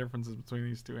find the differences between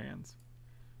these 2 hands.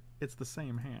 It's the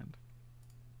same hand.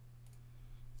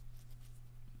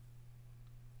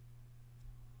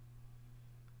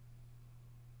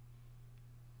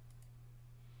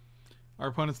 Our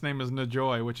opponent's name is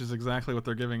Najoy, which is exactly what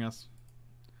they're giving us.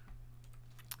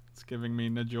 It's giving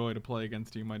me Najoy to play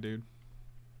against you, my dude.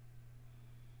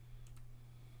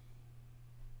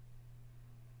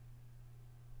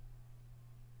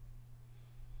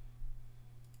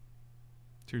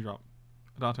 Two drop.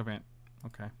 Adato Vant.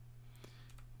 Okay.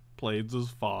 Blades is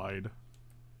fide.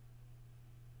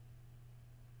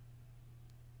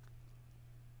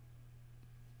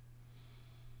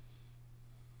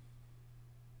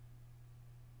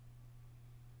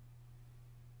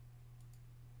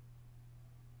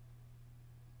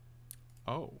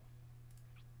 Oh.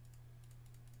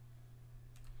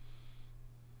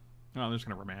 Oh, they're just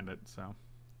going to remand it, so.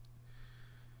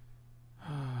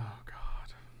 Oh,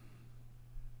 God.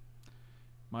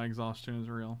 My exhaustion is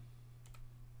real.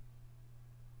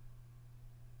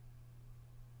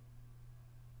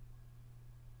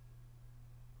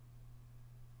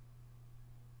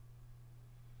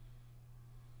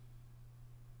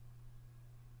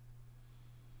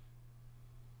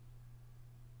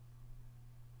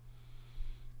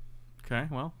 Okay,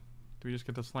 well, do we just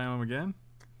get to slam him again?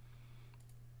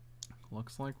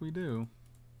 Looks like we do.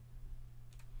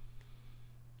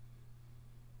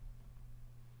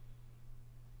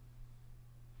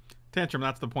 Tantrum,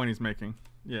 that's the point he's making.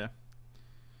 Yeah.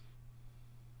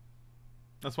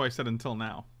 That's why I said until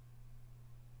now.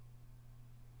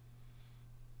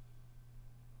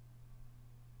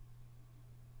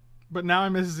 But now I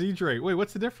miss Z-Drake. Wait,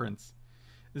 what's the difference?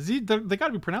 They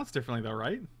gotta be pronounced differently though,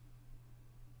 right?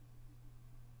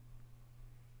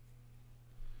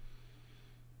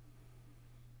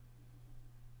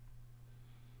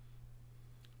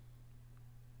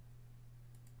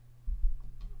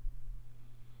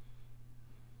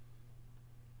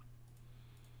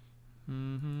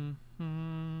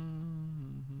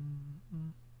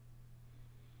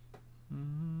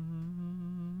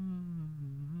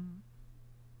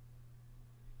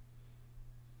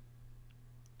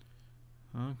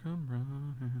 I'll come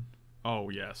running. Oh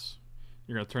yes,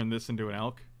 you're gonna turn this into an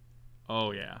elk.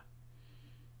 Oh yeah,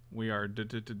 we are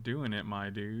doing it, my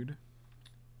dude.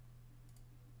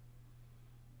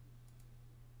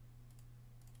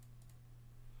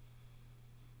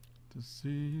 To see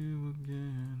you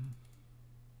again.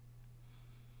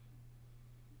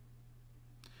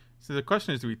 So the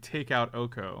question is, do we take out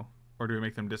Oko, or do we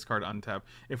make them discard untap?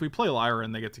 If we play Lyra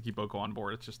and they get to keep Oko on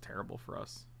board, it's just terrible for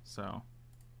us. So.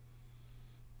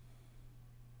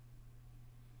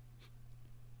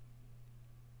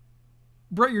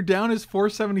 Brett, your down is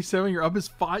 477. Your up is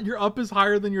 5. Your up is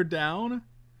higher than your down.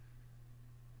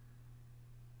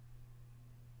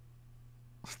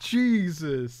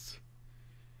 Jesus.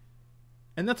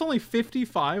 And that's only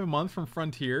 55 a month from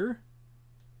Frontier.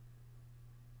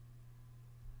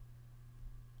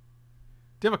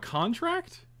 Do you have a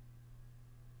contract?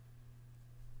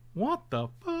 What the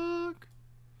fuck?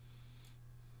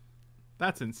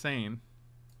 That's insane.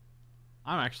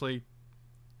 I'm actually...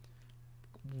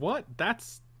 What?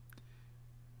 That's...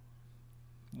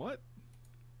 What?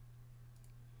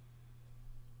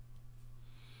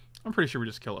 I'm pretty sure we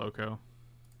just kill Oko.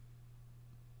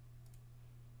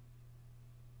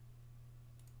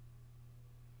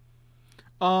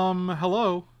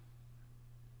 Hello.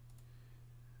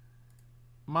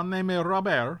 My name is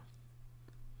Robert.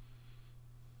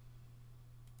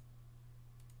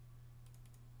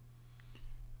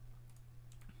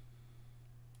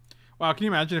 Wow, can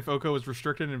you imagine if Oko was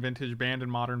restricted in Vintage, banned in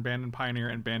Modern, banned in Pioneer,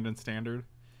 and banned in Standard?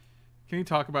 Can you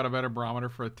talk about a better barometer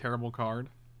for a terrible card?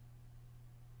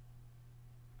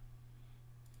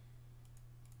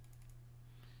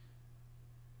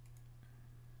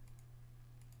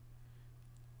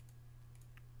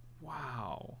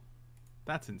 Wow.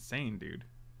 That's insane, dude.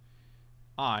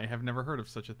 I have never heard of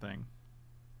such a thing.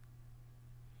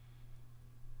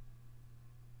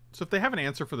 So if they have an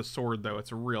answer for the sword, though,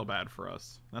 it's real bad for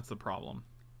us. That's the problem.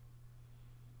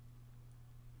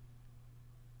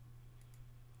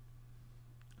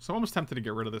 So I'm almost tempted to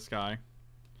get rid of this guy.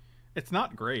 It's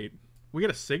not great. We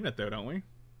get a Signet, though, don't we?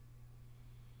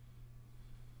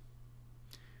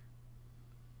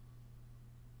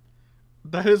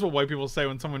 That is what white people say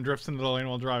when someone drifts into the lane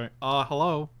while driving.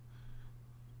 Hello?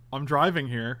 I'm driving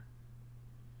here.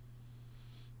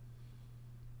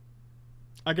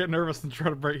 I get nervous and try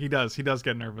to break. He does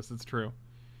get nervous. It's true.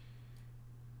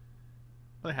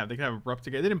 What do they could have Abrupt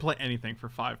again. They didn't play anything for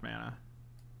 5 mana.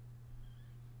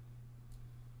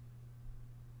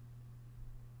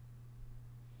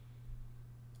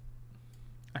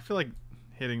 I feel like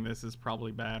hitting this is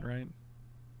probably bad, right?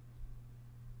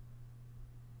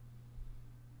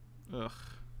 Ugh.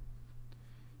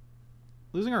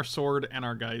 Losing our sword and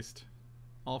our Geist.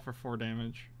 All for 4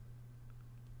 damage.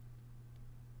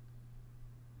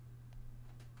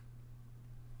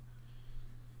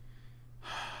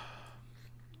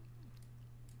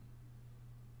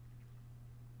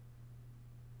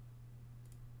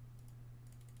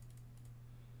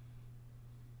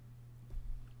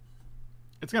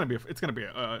 It's gonna be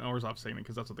an Orzhov Signet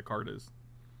because that's what the card is.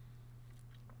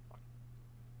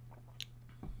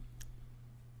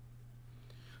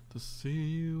 To see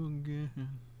you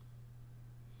again.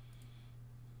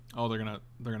 Oh, they're gonna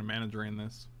mana drain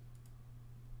this,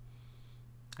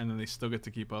 and then they still get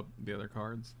to keep up the other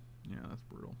cards. Yeah, that's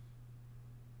brutal.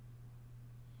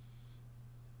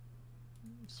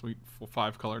 Sweet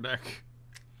 5-color deck.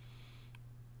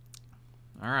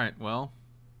 All right, well.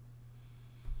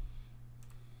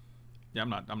 Yeah, I'm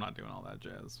not doing all that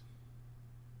jazz.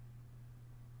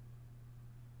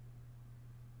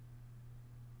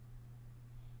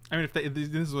 I mean, if this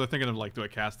is what they're thinking of, like, do I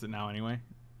cast it now anyway?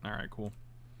 All right, cool.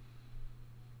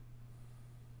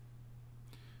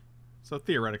 So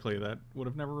theoretically, that would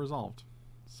have never resolved.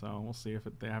 So we'll see if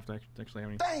they have to actually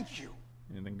have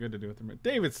anything good to do with them.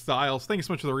 David Styles, thank you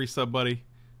so much for the resub, buddy.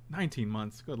 19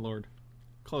 months, good lord,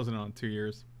 closing in on 2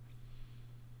 years.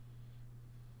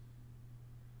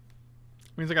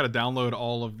 Means I gotta download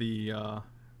all of the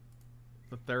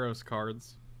Theros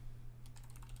cards.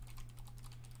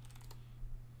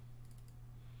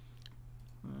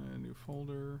 New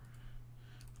folder.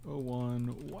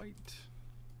 01 white.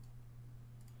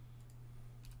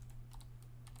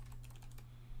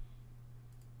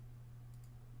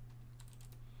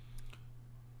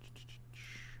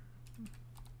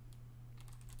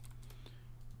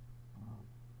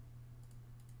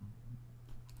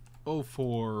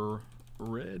 '04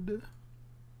 red.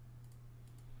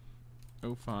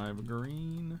 05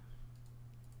 green.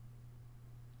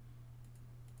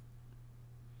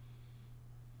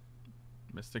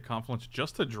 Mystic Confluence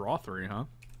just to draw 3, huh?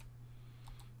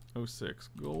 06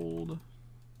 gold.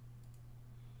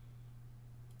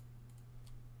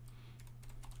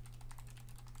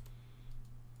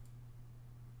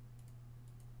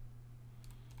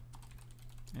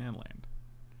 And land.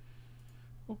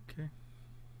 Okay.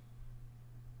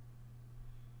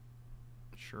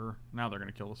 Sure. Now they're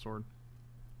gonna kill the sword.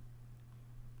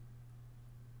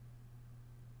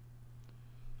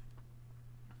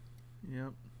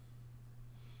 Yep.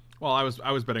 Well, I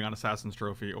was betting on Assassin's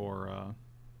Trophy or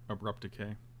Abrupt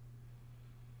Decay.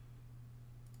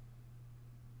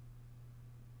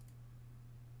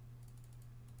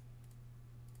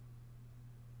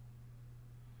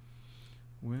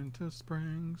 Winter,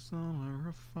 spring, summer,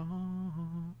 or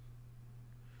fall.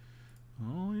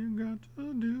 All you got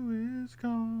to do is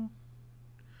call.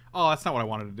 Oh, that's not what I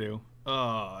wanted to do.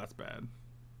 Oh, that's bad.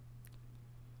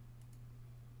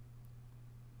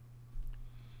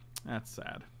 That's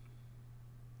sad.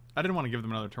 I didn't want to give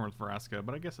them another turn with Vraska,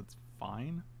 but I guess it's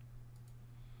fine.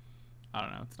 I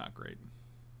don't know. It's not great.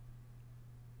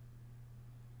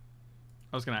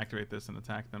 I was going to activate this and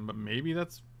attack them, but maybe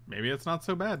it's not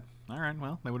so bad. All right,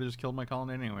 well, they would have just killed my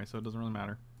colonnade anyway, so it doesn't really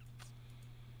matter.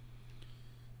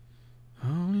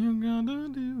 All you gotta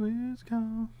do is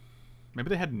call. Maybe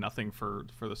they had nothing for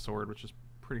the sword, which is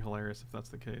pretty hilarious if that's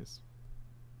the case.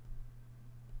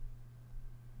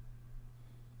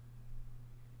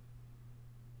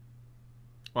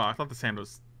 Wow, I thought this hand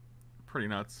was pretty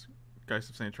nuts. Geist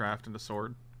of St. Traft into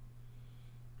sword.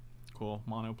 Cool.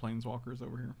 Mono planeswalkers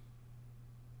over here.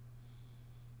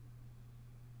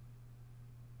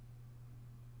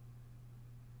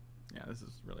 Yeah, this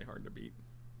is really hard to beat.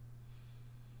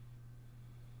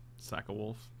 Sack a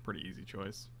Wolf. Pretty easy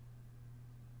choice.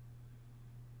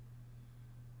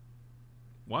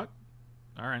 What?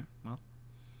 Alright, well.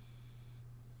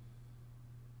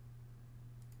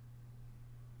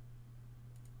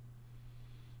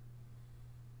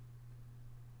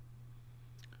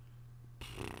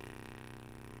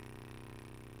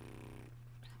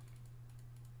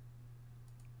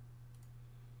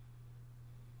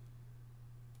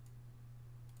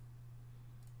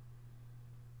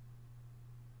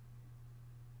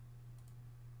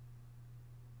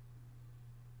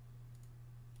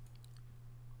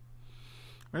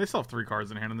 I mean, they still have 3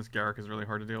 cards in hand, and this Garruk is really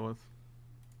hard to deal with.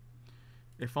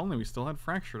 If only we still had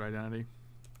Fractured Identity.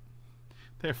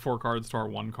 They have 4 cards to our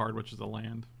 1 card, which is a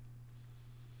land.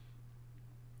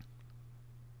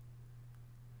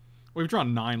 We've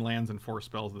drawn 9 lands and 4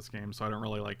 spells this game, so I don't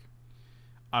really, like...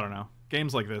 I don't know.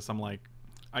 Games like this, I'm like...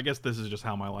 I guess this is just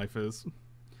how my life is.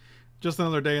 Just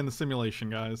another day in the simulation,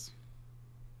 guys.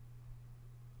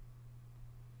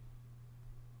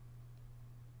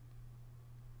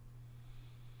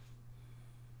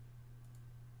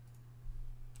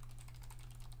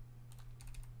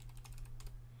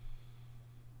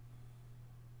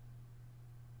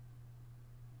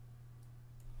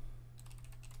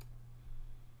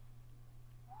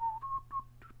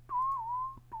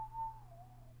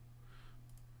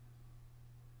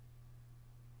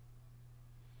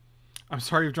 I'm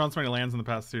sorry you've drawn so many lands in the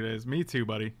past 2 days. Me too,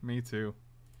 buddy. Me too.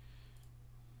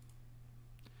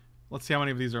 Let's see how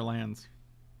many of these are lands.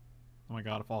 Oh my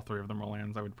god, if all 3 of them were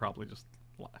lands, I would probably just...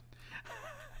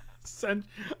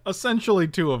 Essentially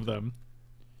 2 of them.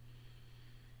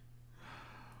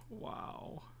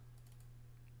 Wow.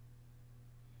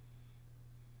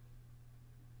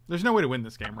 There's no way to win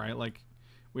this game, right? Like,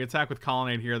 we attack with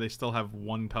Colonnade here, they still have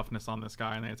 1 toughness on this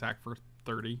guy, and they attack for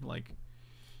 30. Like,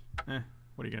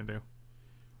 what are you gonna do?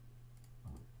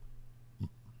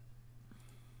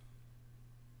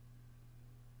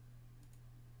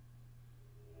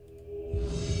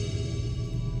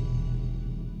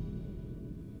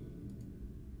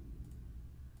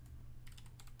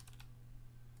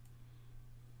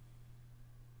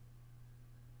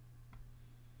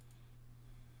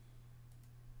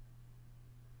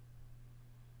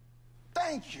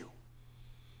 Thank you.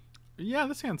 Yeah,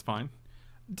 this hand's fine.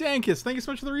 Dankus, thank you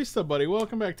so much for the resub, buddy.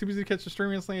 Welcome back. Too busy to catch the stream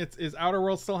recently. Is Outer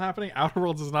Worlds still happening? Outer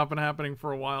Worlds has not been happening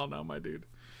for a while now, my dude.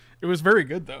 It was very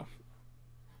good, though.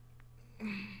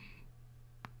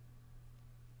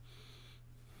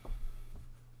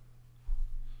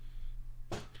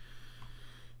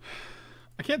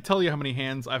 I can't tell you how many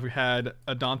hands I've had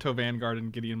Adonto Vanguard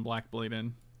and Gideon Blackblade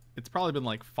in. It's probably been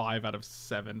like 5 out of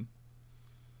 7.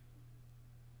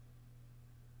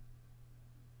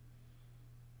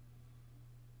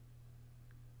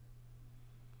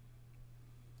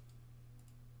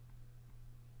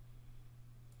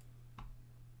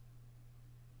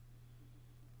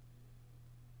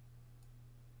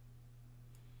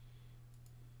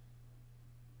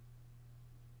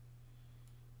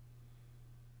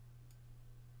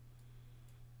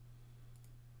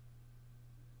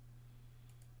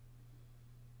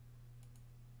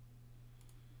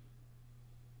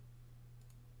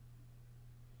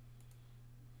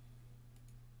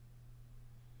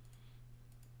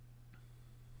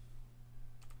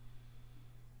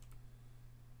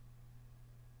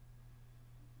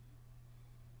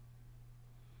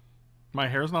 My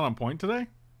hair's not on point today?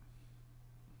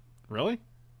 Really?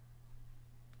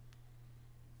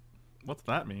 What's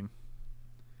that mean?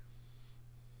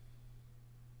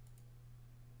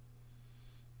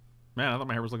 Man, I thought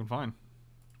my hair was looking fine.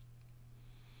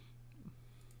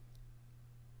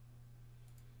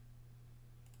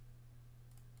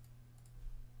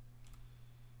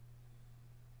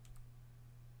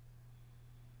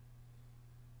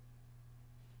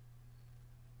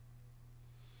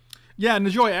 Yeah,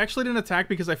 Najoy, I actually didn't attack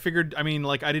because I figured, I mean,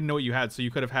 like, I didn't know what you had, so you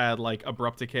could have had, like,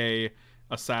 Abrupt Decay,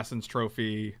 Assassin's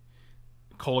Trophy,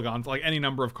 Kolagons, like, any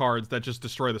number of cards that just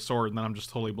destroy the sword, and then I'm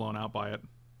just totally blown out by it.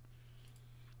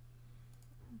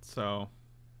 So...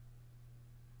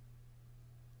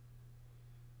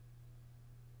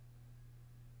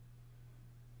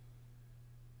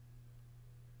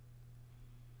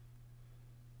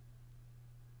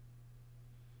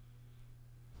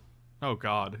 Oh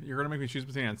god, you're gonna make me choose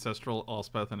between Ancestral,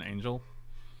 Elspeth, and Angel?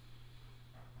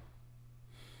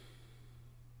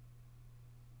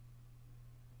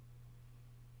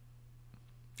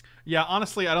 Yeah,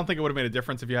 honestly, I don't think it would have made a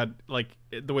difference if you had, like,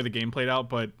 the way the game played out,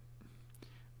 but...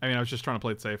 I mean, I was just trying to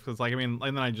play it safe, because, like, I mean,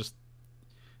 and then I just...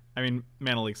 I mean,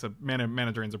 Mana Leak's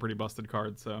Mana Drain's a pretty busted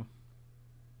card, so...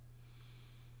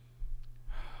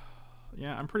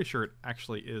 Yeah, I'm pretty sure it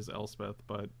actually is Elspeth,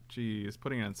 but geez,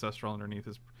 putting an Ancestral underneath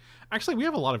is... Actually, we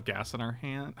have a lot of gas in our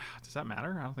hand. Does that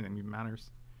matter? I don't think that even matters.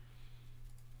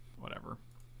 Whatever.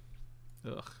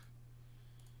 Ugh.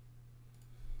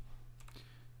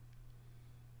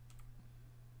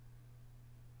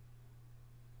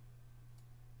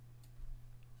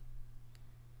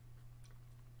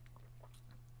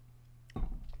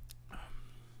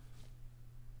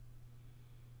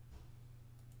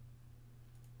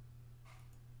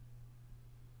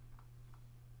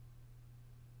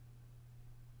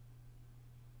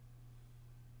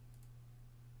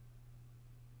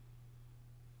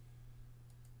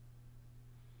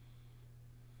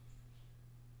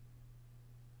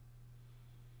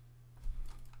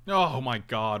 Oh my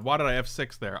god, why did I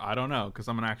F6 there? I don't know, because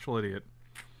I'm an actual idiot.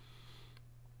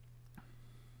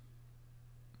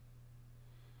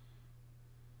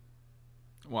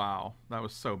 Wow, that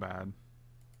was so bad.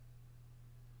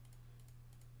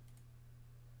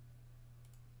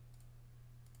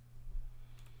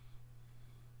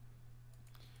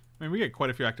 I mean, we get quite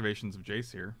a few activations of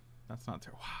Jace here. That's not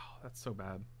terrible. Wow, that's so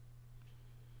bad.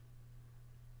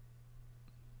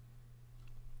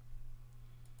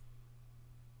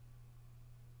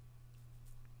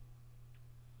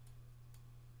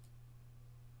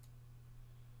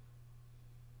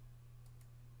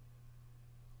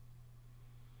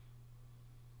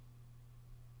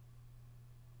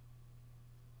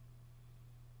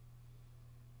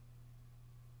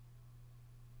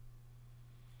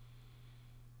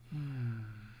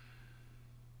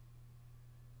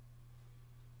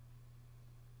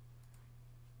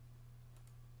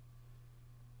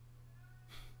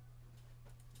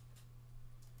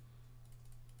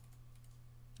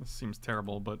 This seems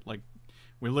terrible, but, like,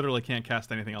 we literally can't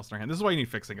cast anything else in our hand. This is why you need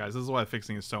fixing, guys. This is why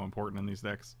fixing is so important in these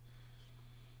decks.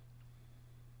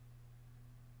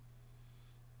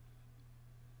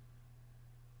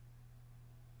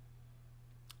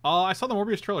 I saw the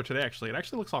Morbius trailer today, actually. It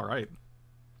actually looks alright.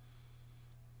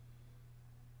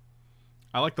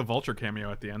 I like the Vulture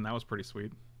cameo at the end. That was pretty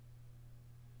sweet.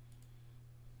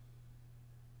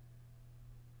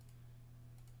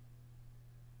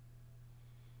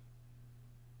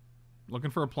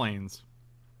 Looking for a Plains.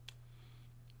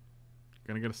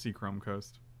 Gonna get a Seachrome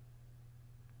Coast.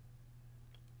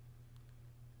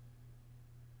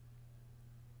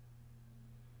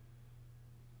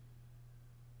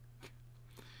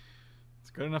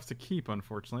 good enough to keep,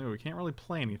 unfortunately, but we can't really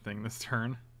play anything this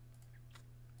turn.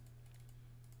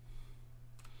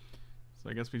 So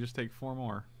I guess we just take 4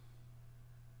 more.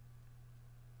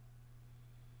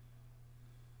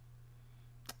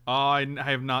 I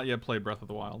have not yet played Breath of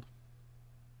the Wild.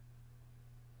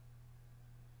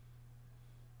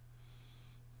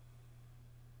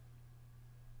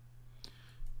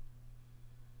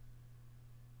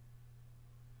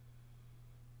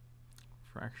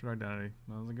 Fractured Identity.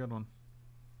 That was a good one.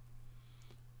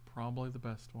 Probably the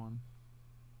best one.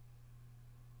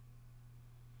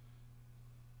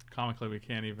 Comically, we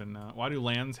can't even... why do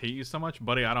lands hate you so much?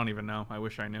 Buddy, I don't even know. I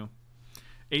wish I knew.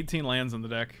 18 lands in the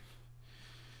deck.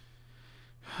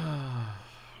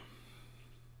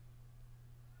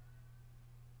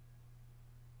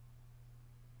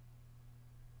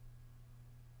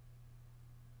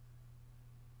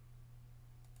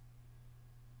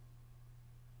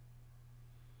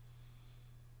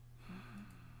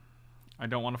 I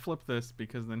don't want to flip this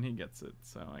because then he gets it.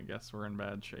 So I guess we're in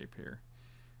bad shape here.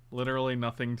 Literally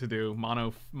nothing to do.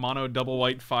 Mono double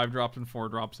white 5 drops and 4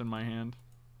 drops in my hand.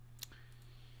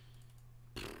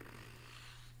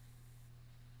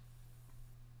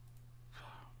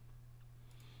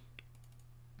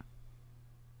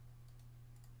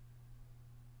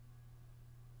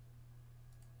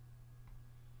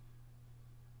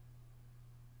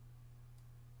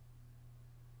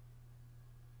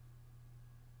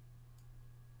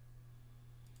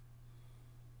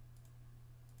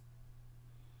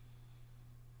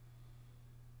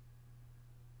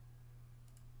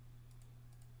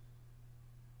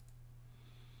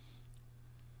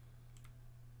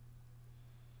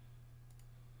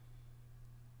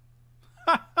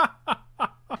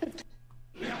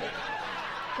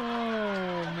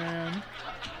 Oh, man.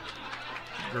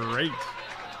 Great.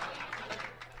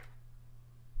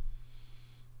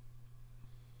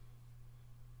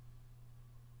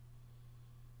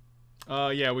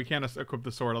 Yeah, we can't equip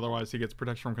the sword, otherwise he gets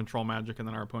protection from control magic and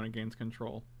then our opponent gains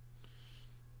control.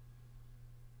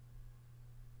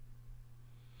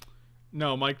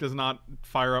 No, Mike does not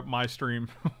fire up my stream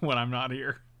when I'm not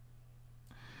here.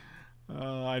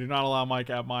 I do not allow Mike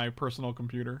at my personal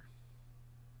computer.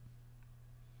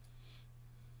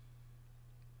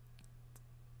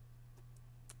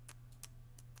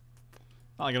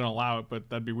 Not like I don't allow it, but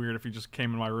that'd be weird if he just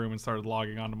came in my room and started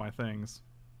logging onto my things.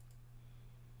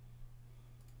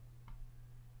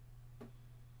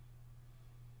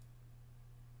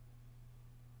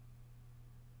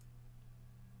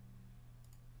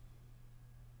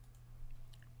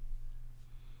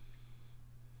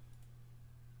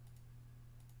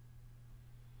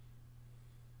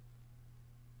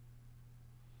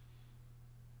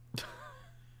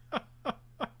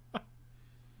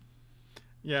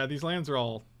 Yeah, these lands are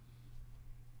all...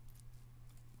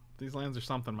 These lands are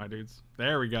something, my dudes.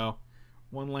 There we go.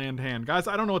 1 land hand. Guys,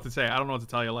 I don't know what to say. I don't know what to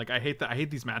tell you. Like, I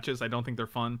hate these matches. I don't think they're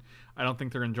fun. I don't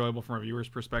think they're enjoyable from a viewer's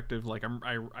perspective. Like,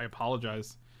 I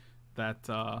apologize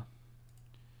that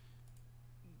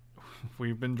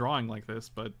we've been drawing like this,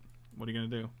 but what are you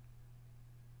going to do?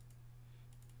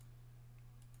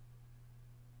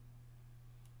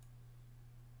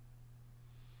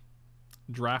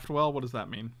 Draft well? What does that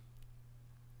mean?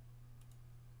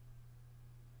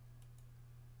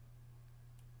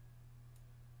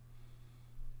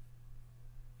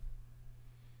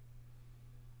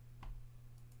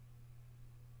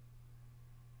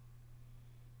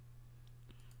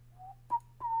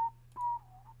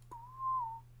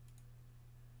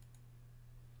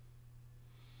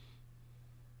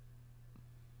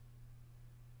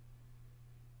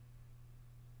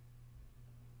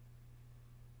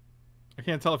 I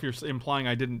can't tell if you're implying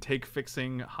I didn't take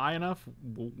fixing high enough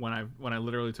when I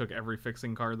literally took every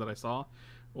fixing card that I saw,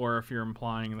 or if you're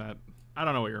implying that... I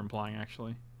don't know what you're implying,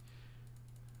 actually.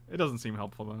 It doesn't seem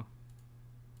helpful, though.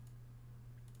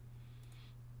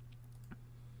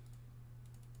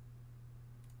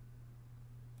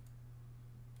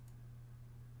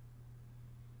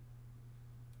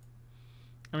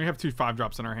 And we have 2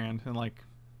 5-drops in our hand, and, like...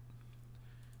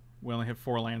 We only have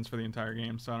 4 lands for the entire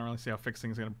game, so I don't really see how fixing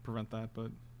is going to prevent that,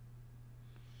 but...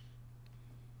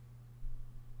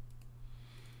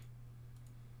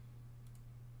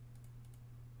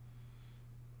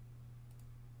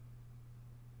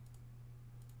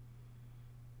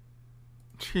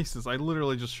 Jesus, I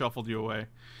literally just shuffled you away.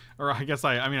 Or I guess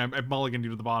I mulliganed you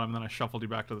to the bottom, and then I shuffled you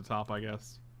back to the top, I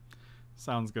guess.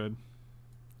 Sounds good.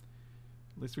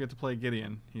 At least we get to play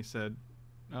Gideon, he said.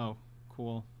 Oh,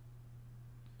 cool.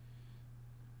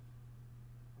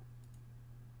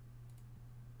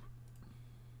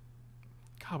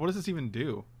 God, what does this even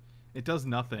do? It does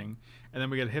nothing. And then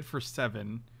we get hit for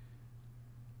 7.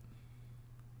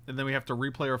 And then we have to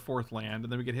replay our 4th land.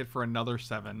 And then we get hit for another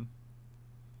 7.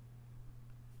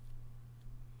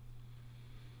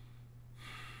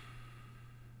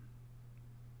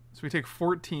 So we take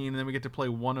 14, and then we get to play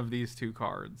one of these 2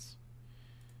 cards.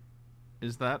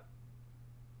 Is that...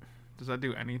 Does that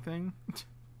do anything?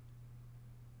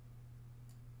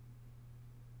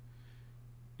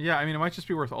 Yeah, I mean, it might just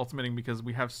be worth ultimating because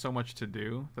we have so much to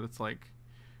do that it's like...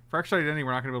 Fractured Identity,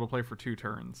 we're not going to be able to play for 2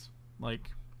 turns. Like,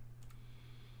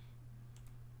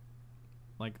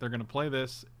 they're going to play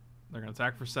this. They're going to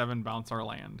attack for 7, bounce our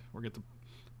land. We're going to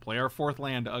play our 4th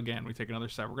land again. We take another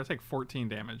 7. We're going to take 14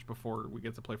 damage before we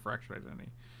get to play Fractured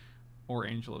Identity. Or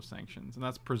Angel of Sanctions. And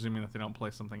that's presuming that they don't play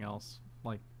something else.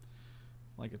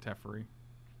 Like a Teferi.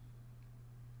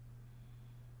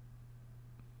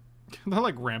 They're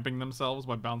like ramping themselves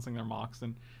by bouncing their Mox.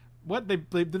 And what?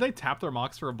 Did they tap their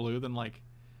Mox for a blue, then like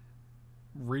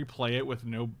replay it with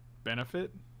no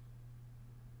benefit?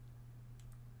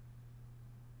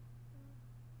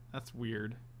 That's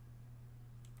weird.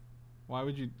 Why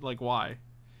would you, like, why?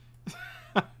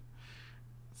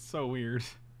 So weird.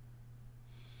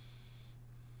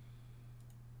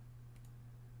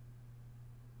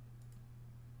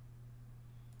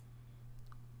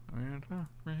 Winter,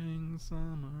 spring,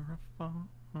 summer, fall.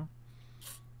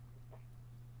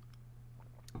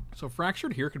 So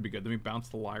Fractured here could be good. Then we bounce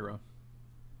the Lyra.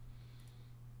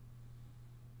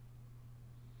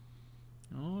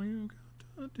 All you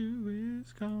gotta do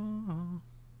is call.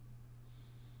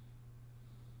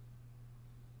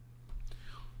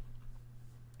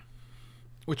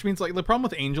 Which means, like, the problem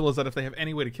with Angel is that if they have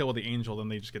any way to kill with the Angel, then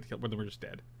they just get to kill, then we're just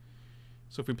dead.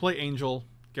 So if we play Angel,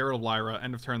 get rid of Lyra,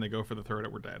 end of turn, they go for the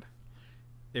 3rd, we're dead.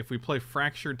 If we play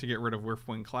Fractured to get rid of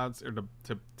Riftwing Clouds, or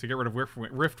to get rid of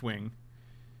Riftwing,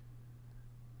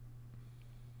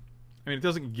 I mean, it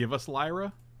doesn't give us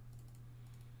Lyra.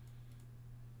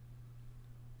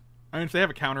 I mean, if they have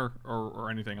a counter or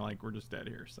anything, like, we're just dead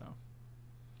here, so.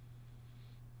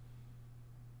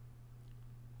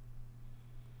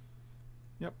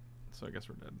 Yep, so I guess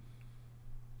we're dead.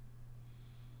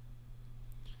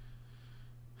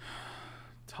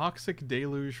 Toxic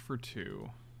Deluge for 2.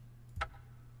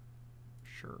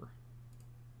 Sure.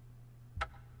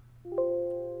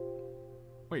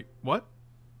 Wait, what?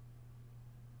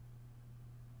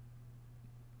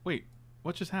 Wait,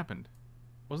 what just happened?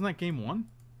 Wasn't that game 1?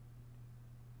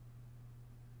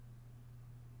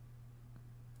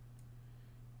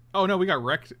 Oh no, we got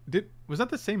wrecked. Was that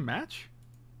the same match?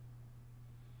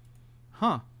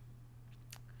 Huh.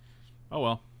 Oh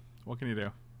well. What can you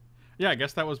do? Yeah, I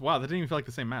guess that was... Wow, that didn't even feel like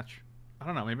the same match. I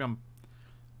don't know, maybe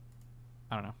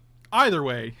I don't know. Either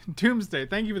way, Doomsday,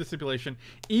 thank you for the stipulation.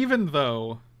 Even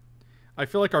though I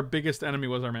feel like our biggest enemy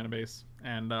was our mana base.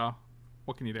 And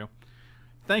what can you do?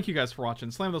 Thank you guys for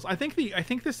watching. Slam those. I think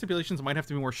the stipulations might have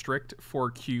to be more strict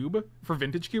for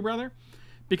Vintage Cube rather.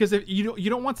 Because if you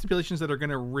don't want stipulations that are going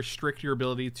to restrict your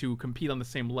ability to compete on the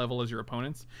same level as your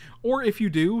opponents, or if you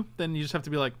do, then you just have to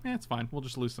be like, it's fine. We'll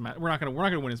just lose some match. We're not gonna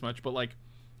win as much, but like,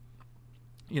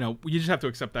 you know, you just have to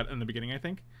accept that in the beginning, I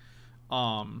think.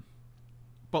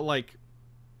 But like,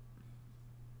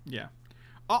 yeah.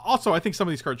 Also, I think some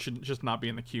of these cards should just not be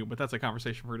in the queue, but that's a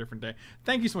conversation for a different day.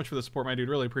 Thank you so much for the support, my dude.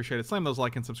 Really appreciate it. Slam those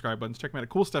like and subscribe buttons. Check me out at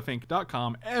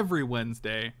coolstuffinc.com every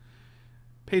Wednesday.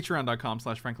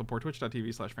 Patreon.com/FrankLepore,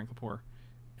 Twitch.tv/FrankLepore,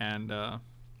 and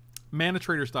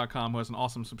ManaTraders.com, who has an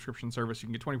awesome subscription service. You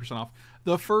can get 20% off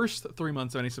the first 3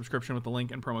 months of any subscription with the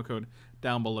link and promo code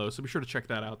down below. So be sure to check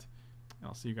that out. And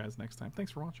I'll see you guys next time.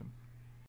 Thanks for watching.